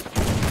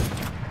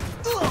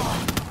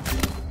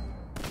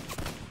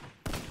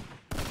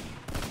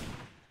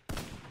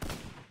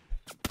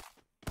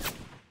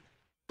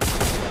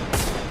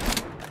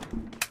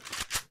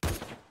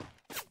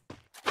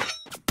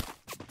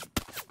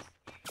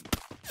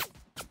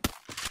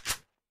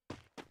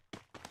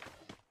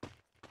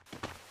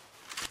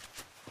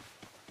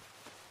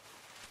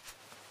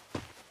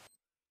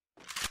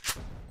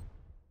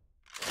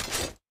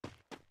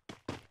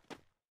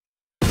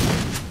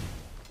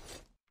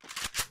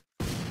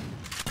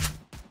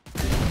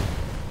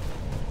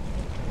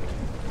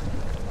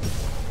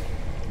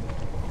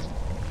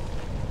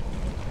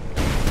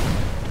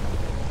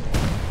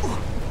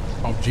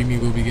 Jimmy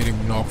will be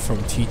getting knocked from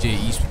TJ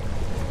East.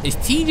 Is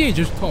TJ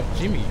just top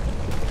Jimmy?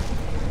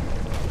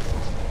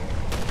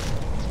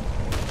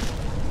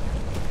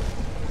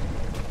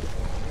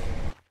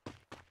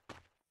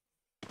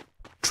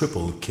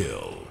 Triple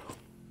kill.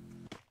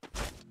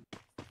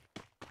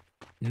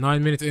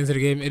 9 minutes into the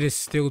game, it is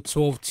still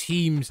 12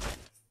 teams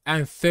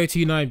and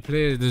 39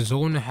 players. The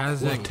zone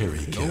hasn't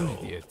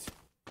loaded yet.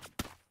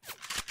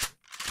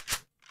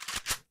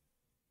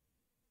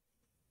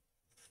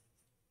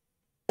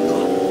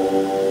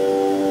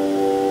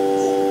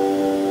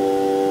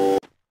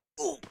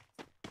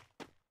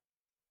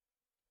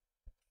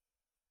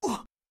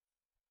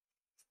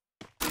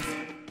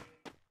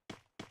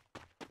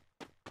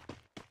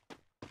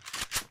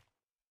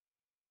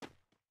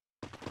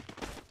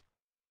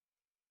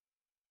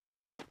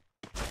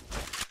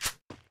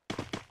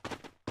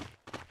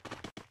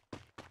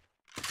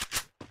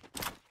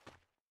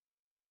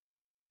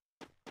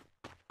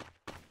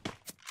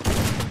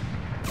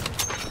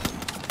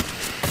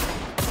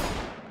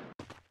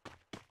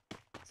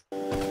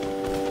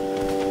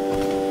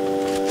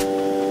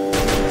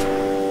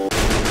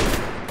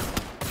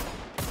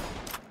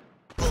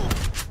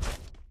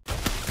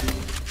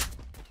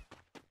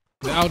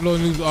 Outlaw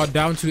Noobs are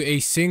down to a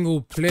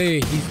single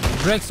play.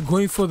 Rex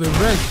going for the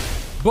red,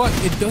 but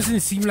it doesn't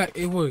seem like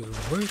it was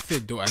worth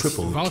it though. As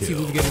Valti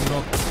will be getting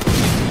knocked.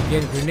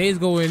 Again, grenades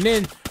going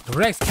in.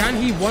 Rex,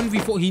 can he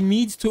 1v4? He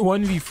needs to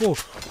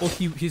 1v4 or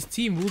his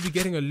team will be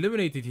getting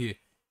eliminated here.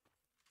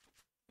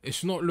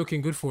 It's not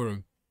looking good for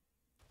him.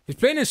 He's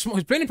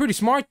playing pretty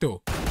smart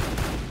though.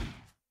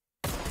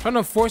 Trying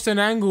to force an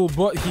angle,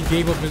 but he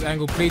gave up his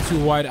angle. Play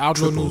too wide.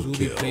 Outlaw Noobs will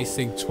be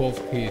placing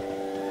 12th here.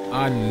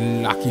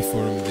 Unlucky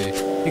for him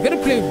there. He gotta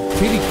play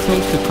pretty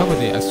close to cover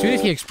there. As soon as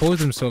he exposed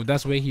himself,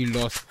 that's where he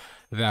lost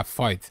that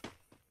fight.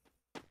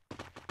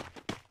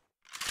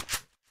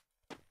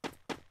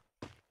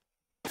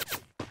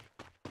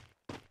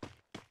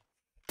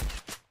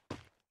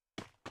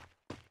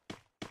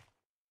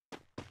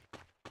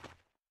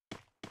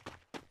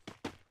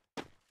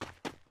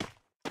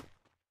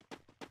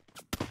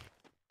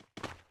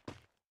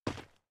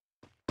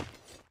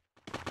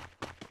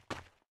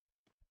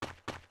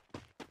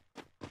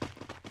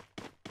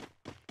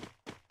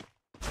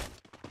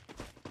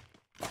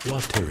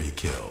 Quateri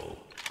kill.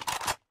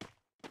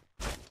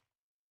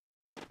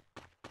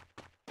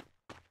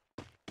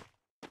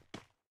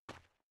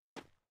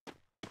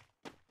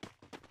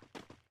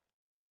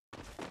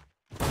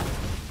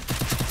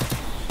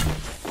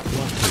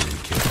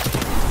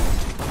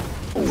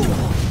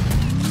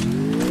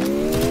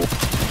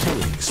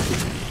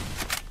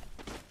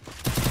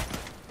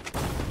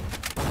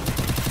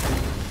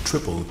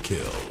 Triple kill.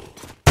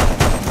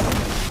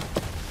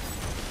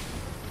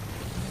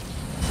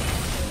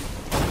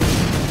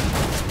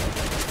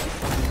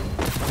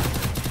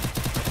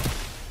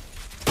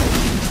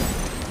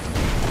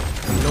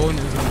 Alone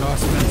is the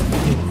last man.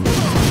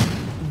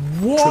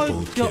 What?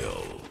 Triple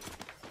kill.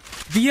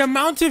 The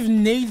amount of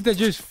nades that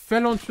just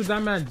fell onto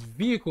that man's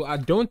vehicle, I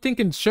don't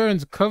think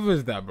insurance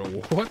covers that, bro.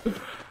 What?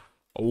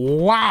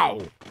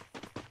 Wow.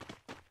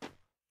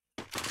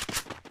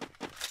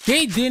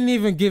 They didn't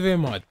even give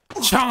him a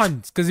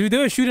chance, because if they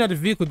were shooting at the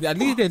vehicle, at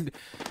least if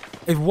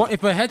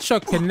a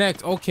headshot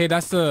connects, okay,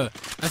 that's a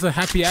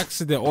happy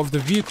accident. Or if the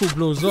vehicle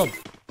blows up,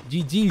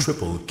 GG.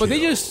 Triple but they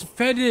kill. just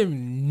fed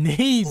him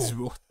nades,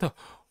 bro.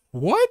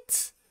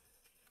 What?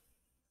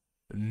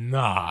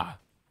 Nah.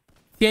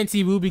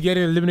 TNT will be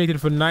getting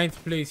eliminated for 9th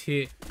place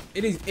here.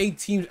 It is 8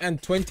 teams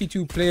and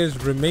 22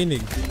 players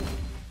remaining.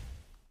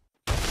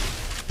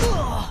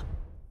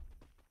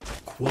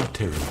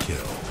 Quateri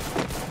kill.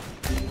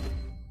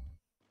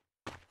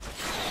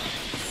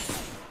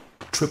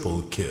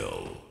 Triple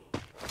kill.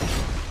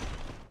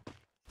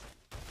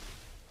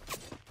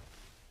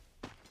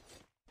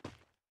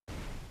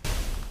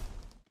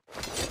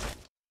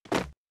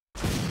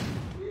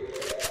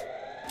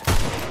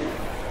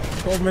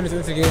 Minutes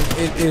into the game,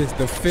 it is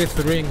the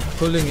 5th ring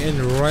pulling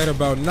in right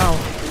about now.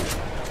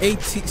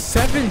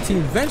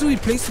 17 Vans will be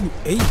placing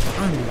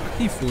 8th.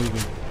 Unlucky for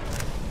them.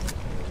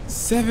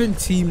 7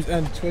 teams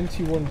and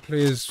 21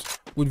 players.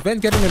 With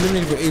Vans getting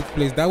eliminated for 8th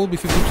place, that will be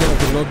 50% of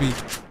the lobby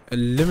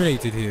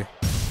eliminated here.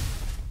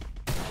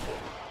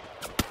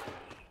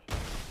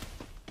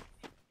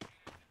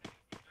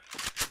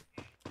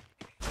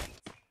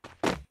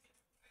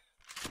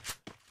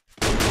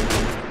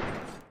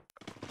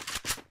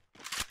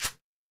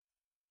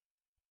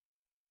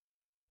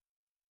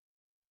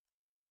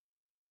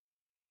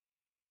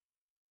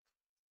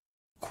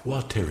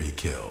 Quateri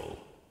kill.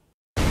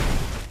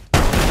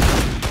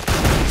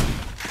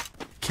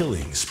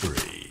 Killing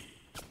spree.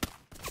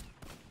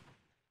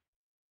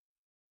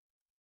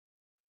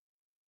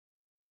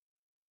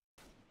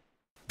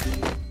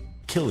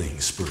 Killing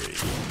spree.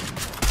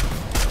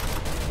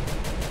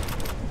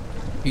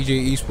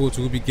 PJ Esports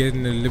will be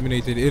getting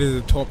eliminated. It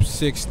is the top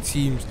 6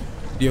 teams.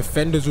 The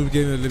offenders will be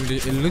getting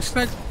eliminated. It looks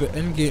like the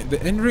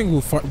end ring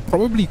will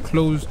probably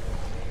close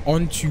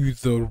onto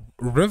the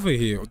river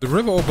here. The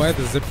river or by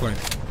the zipline.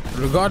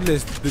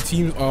 Regardless, the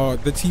teams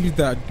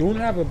that don't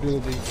have a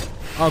building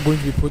are going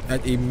to be put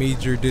at a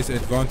major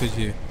disadvantage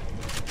here.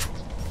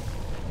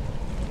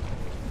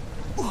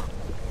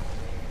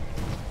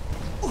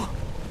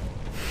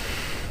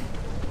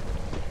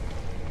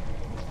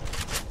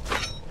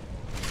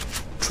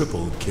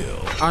 Triple kill.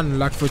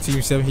 Unlucky for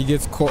Team 7. He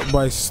gets caught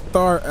by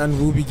Star and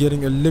will be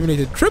getting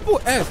eliminated. Triple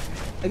F.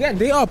 Again,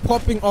 they are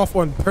popping off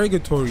on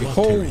Purgatory.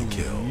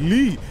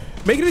 Holy.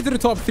 Making it to the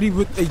top 3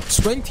 with a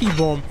 20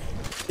 bomb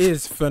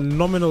is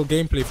phenomenal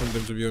gameplay from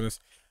them, to be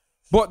honest.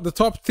 But the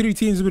top 3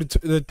 teams with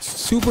the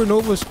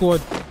Supernova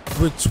squad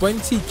with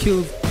 20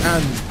 kills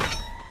and...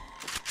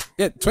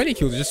 Yeah, 20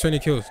 kills. Just 20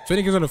 kills.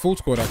 20 kills on the full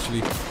squad,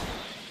 actually.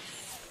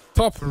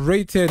 Top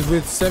rated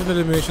with 7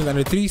 eliminations and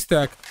a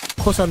 3-stack.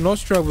 Cosa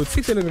Nostra with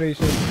 6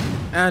 eliminations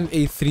and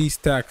a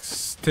 3-stack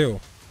still.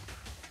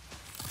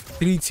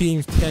 3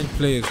 teams, 10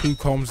 players. Who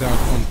comes out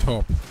on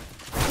top?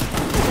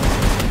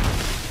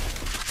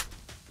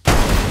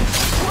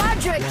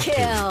 Quadra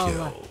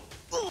kill.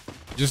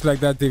 Just like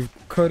that, they've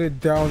cut it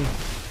down.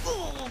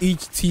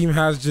 Each team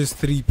has just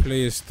 3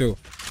 players still.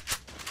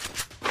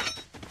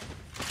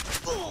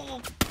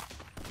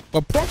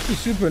 But props to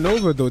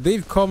Supernova though,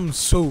 they've come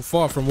so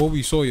far from what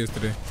we saw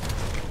yesterday.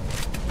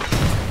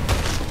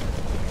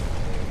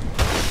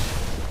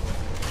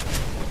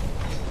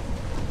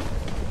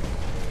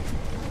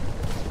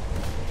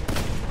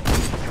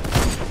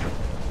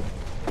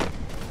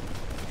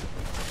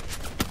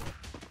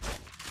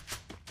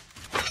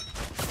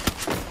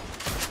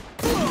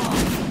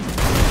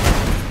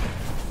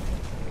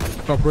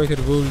 Top rated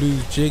will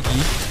lose Jiggy.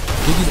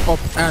 Jiggy's up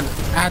and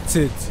at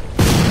it.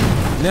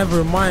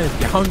 Never mind,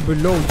 down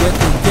below yet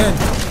again.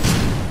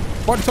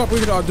 But the top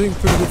rated are doing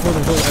pretty good for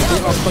themselves, and they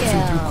are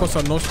cutting through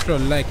Cosa Nostra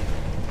like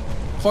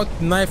hot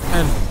knife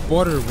and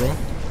butter, bro.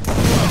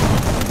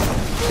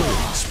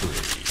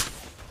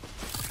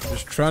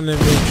 Just trying to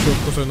make sure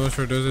Cosa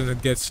Nostra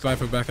doesn't get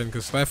Slifer back in,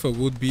 because Slifer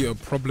would be a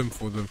problem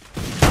for them.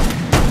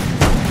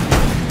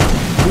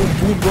 Boom,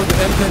 boom, got the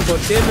M10,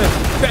 but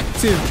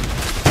ineffective.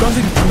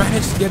 Doesn't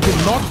manage to get the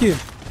knock-in.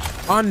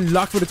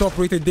 Unlucky for the top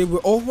rated. They were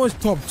almost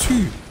top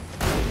 2.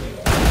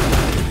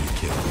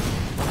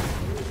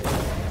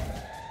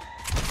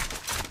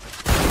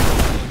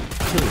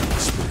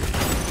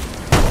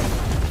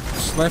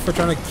 Slifer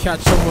trying to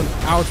catch someone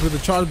out with a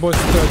Charles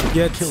Buster.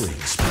 Gets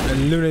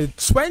eliminated.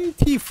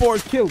 24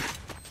 kills.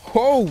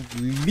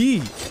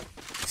 Holy.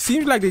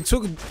 Seems like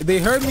they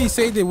heard me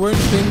say they weren't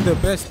playing the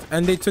best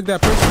and they took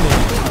that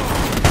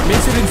personally.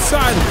 Makes it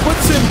inside.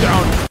 Puts him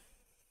down.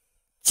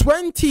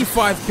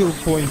 25 kill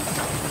points,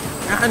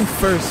 and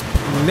first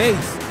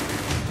place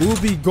will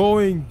be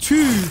going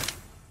to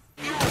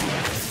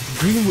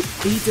Supreme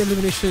with 8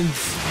 eliminations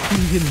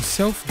in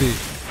himself there.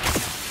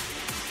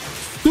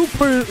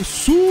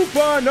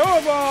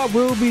 Supernova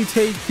will be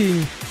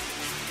taking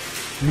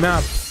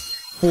map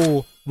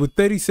 4 with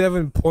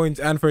 37 points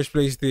and first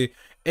place there.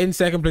 In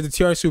second place, the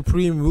TR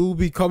Supreme will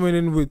be coming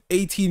in with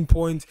 18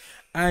 points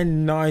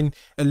and 9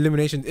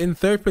 eliminations. In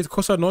third place,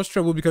 Cosa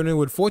Nostra will be coming in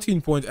with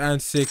 14 points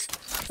and 6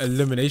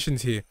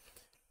 eliminations here.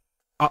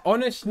 I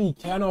honestly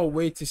cannot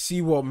wait to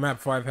see what map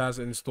 5 has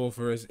in store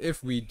for us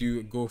if we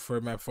do go for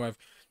map 5.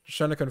 Just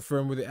trying to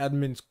confirm with the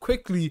admins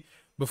quickly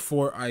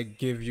before I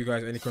give you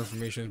guys any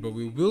confirmations, but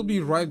we will be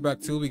right back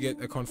till we get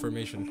a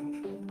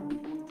confirmation.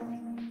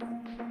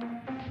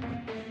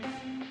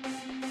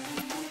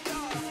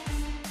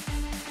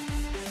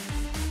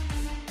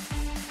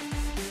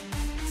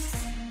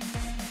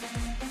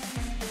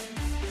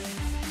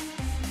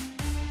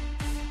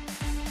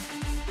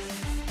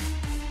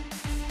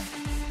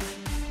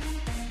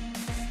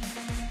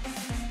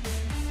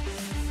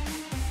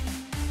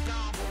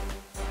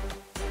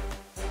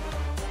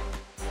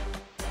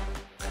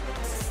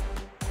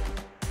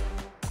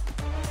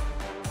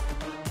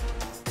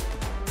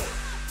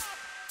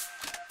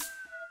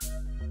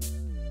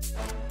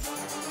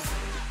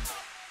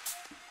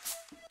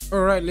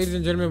 Alright, ladies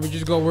and gentlemen, we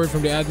just got word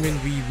from the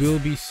admin. We will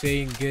be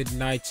saying good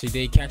night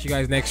today. Catch you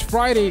guys next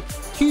Friday,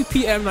 2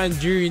 p.m.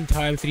 Nigerian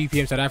time, 3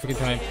 p.m. South African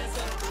time,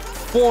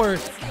 for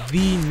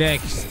the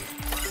next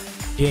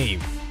game.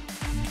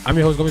 I'm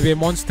your host, going to be a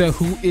monster,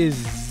 who is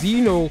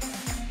Zeno,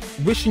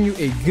 wishing you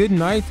a good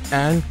night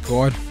and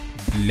God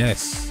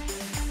bless.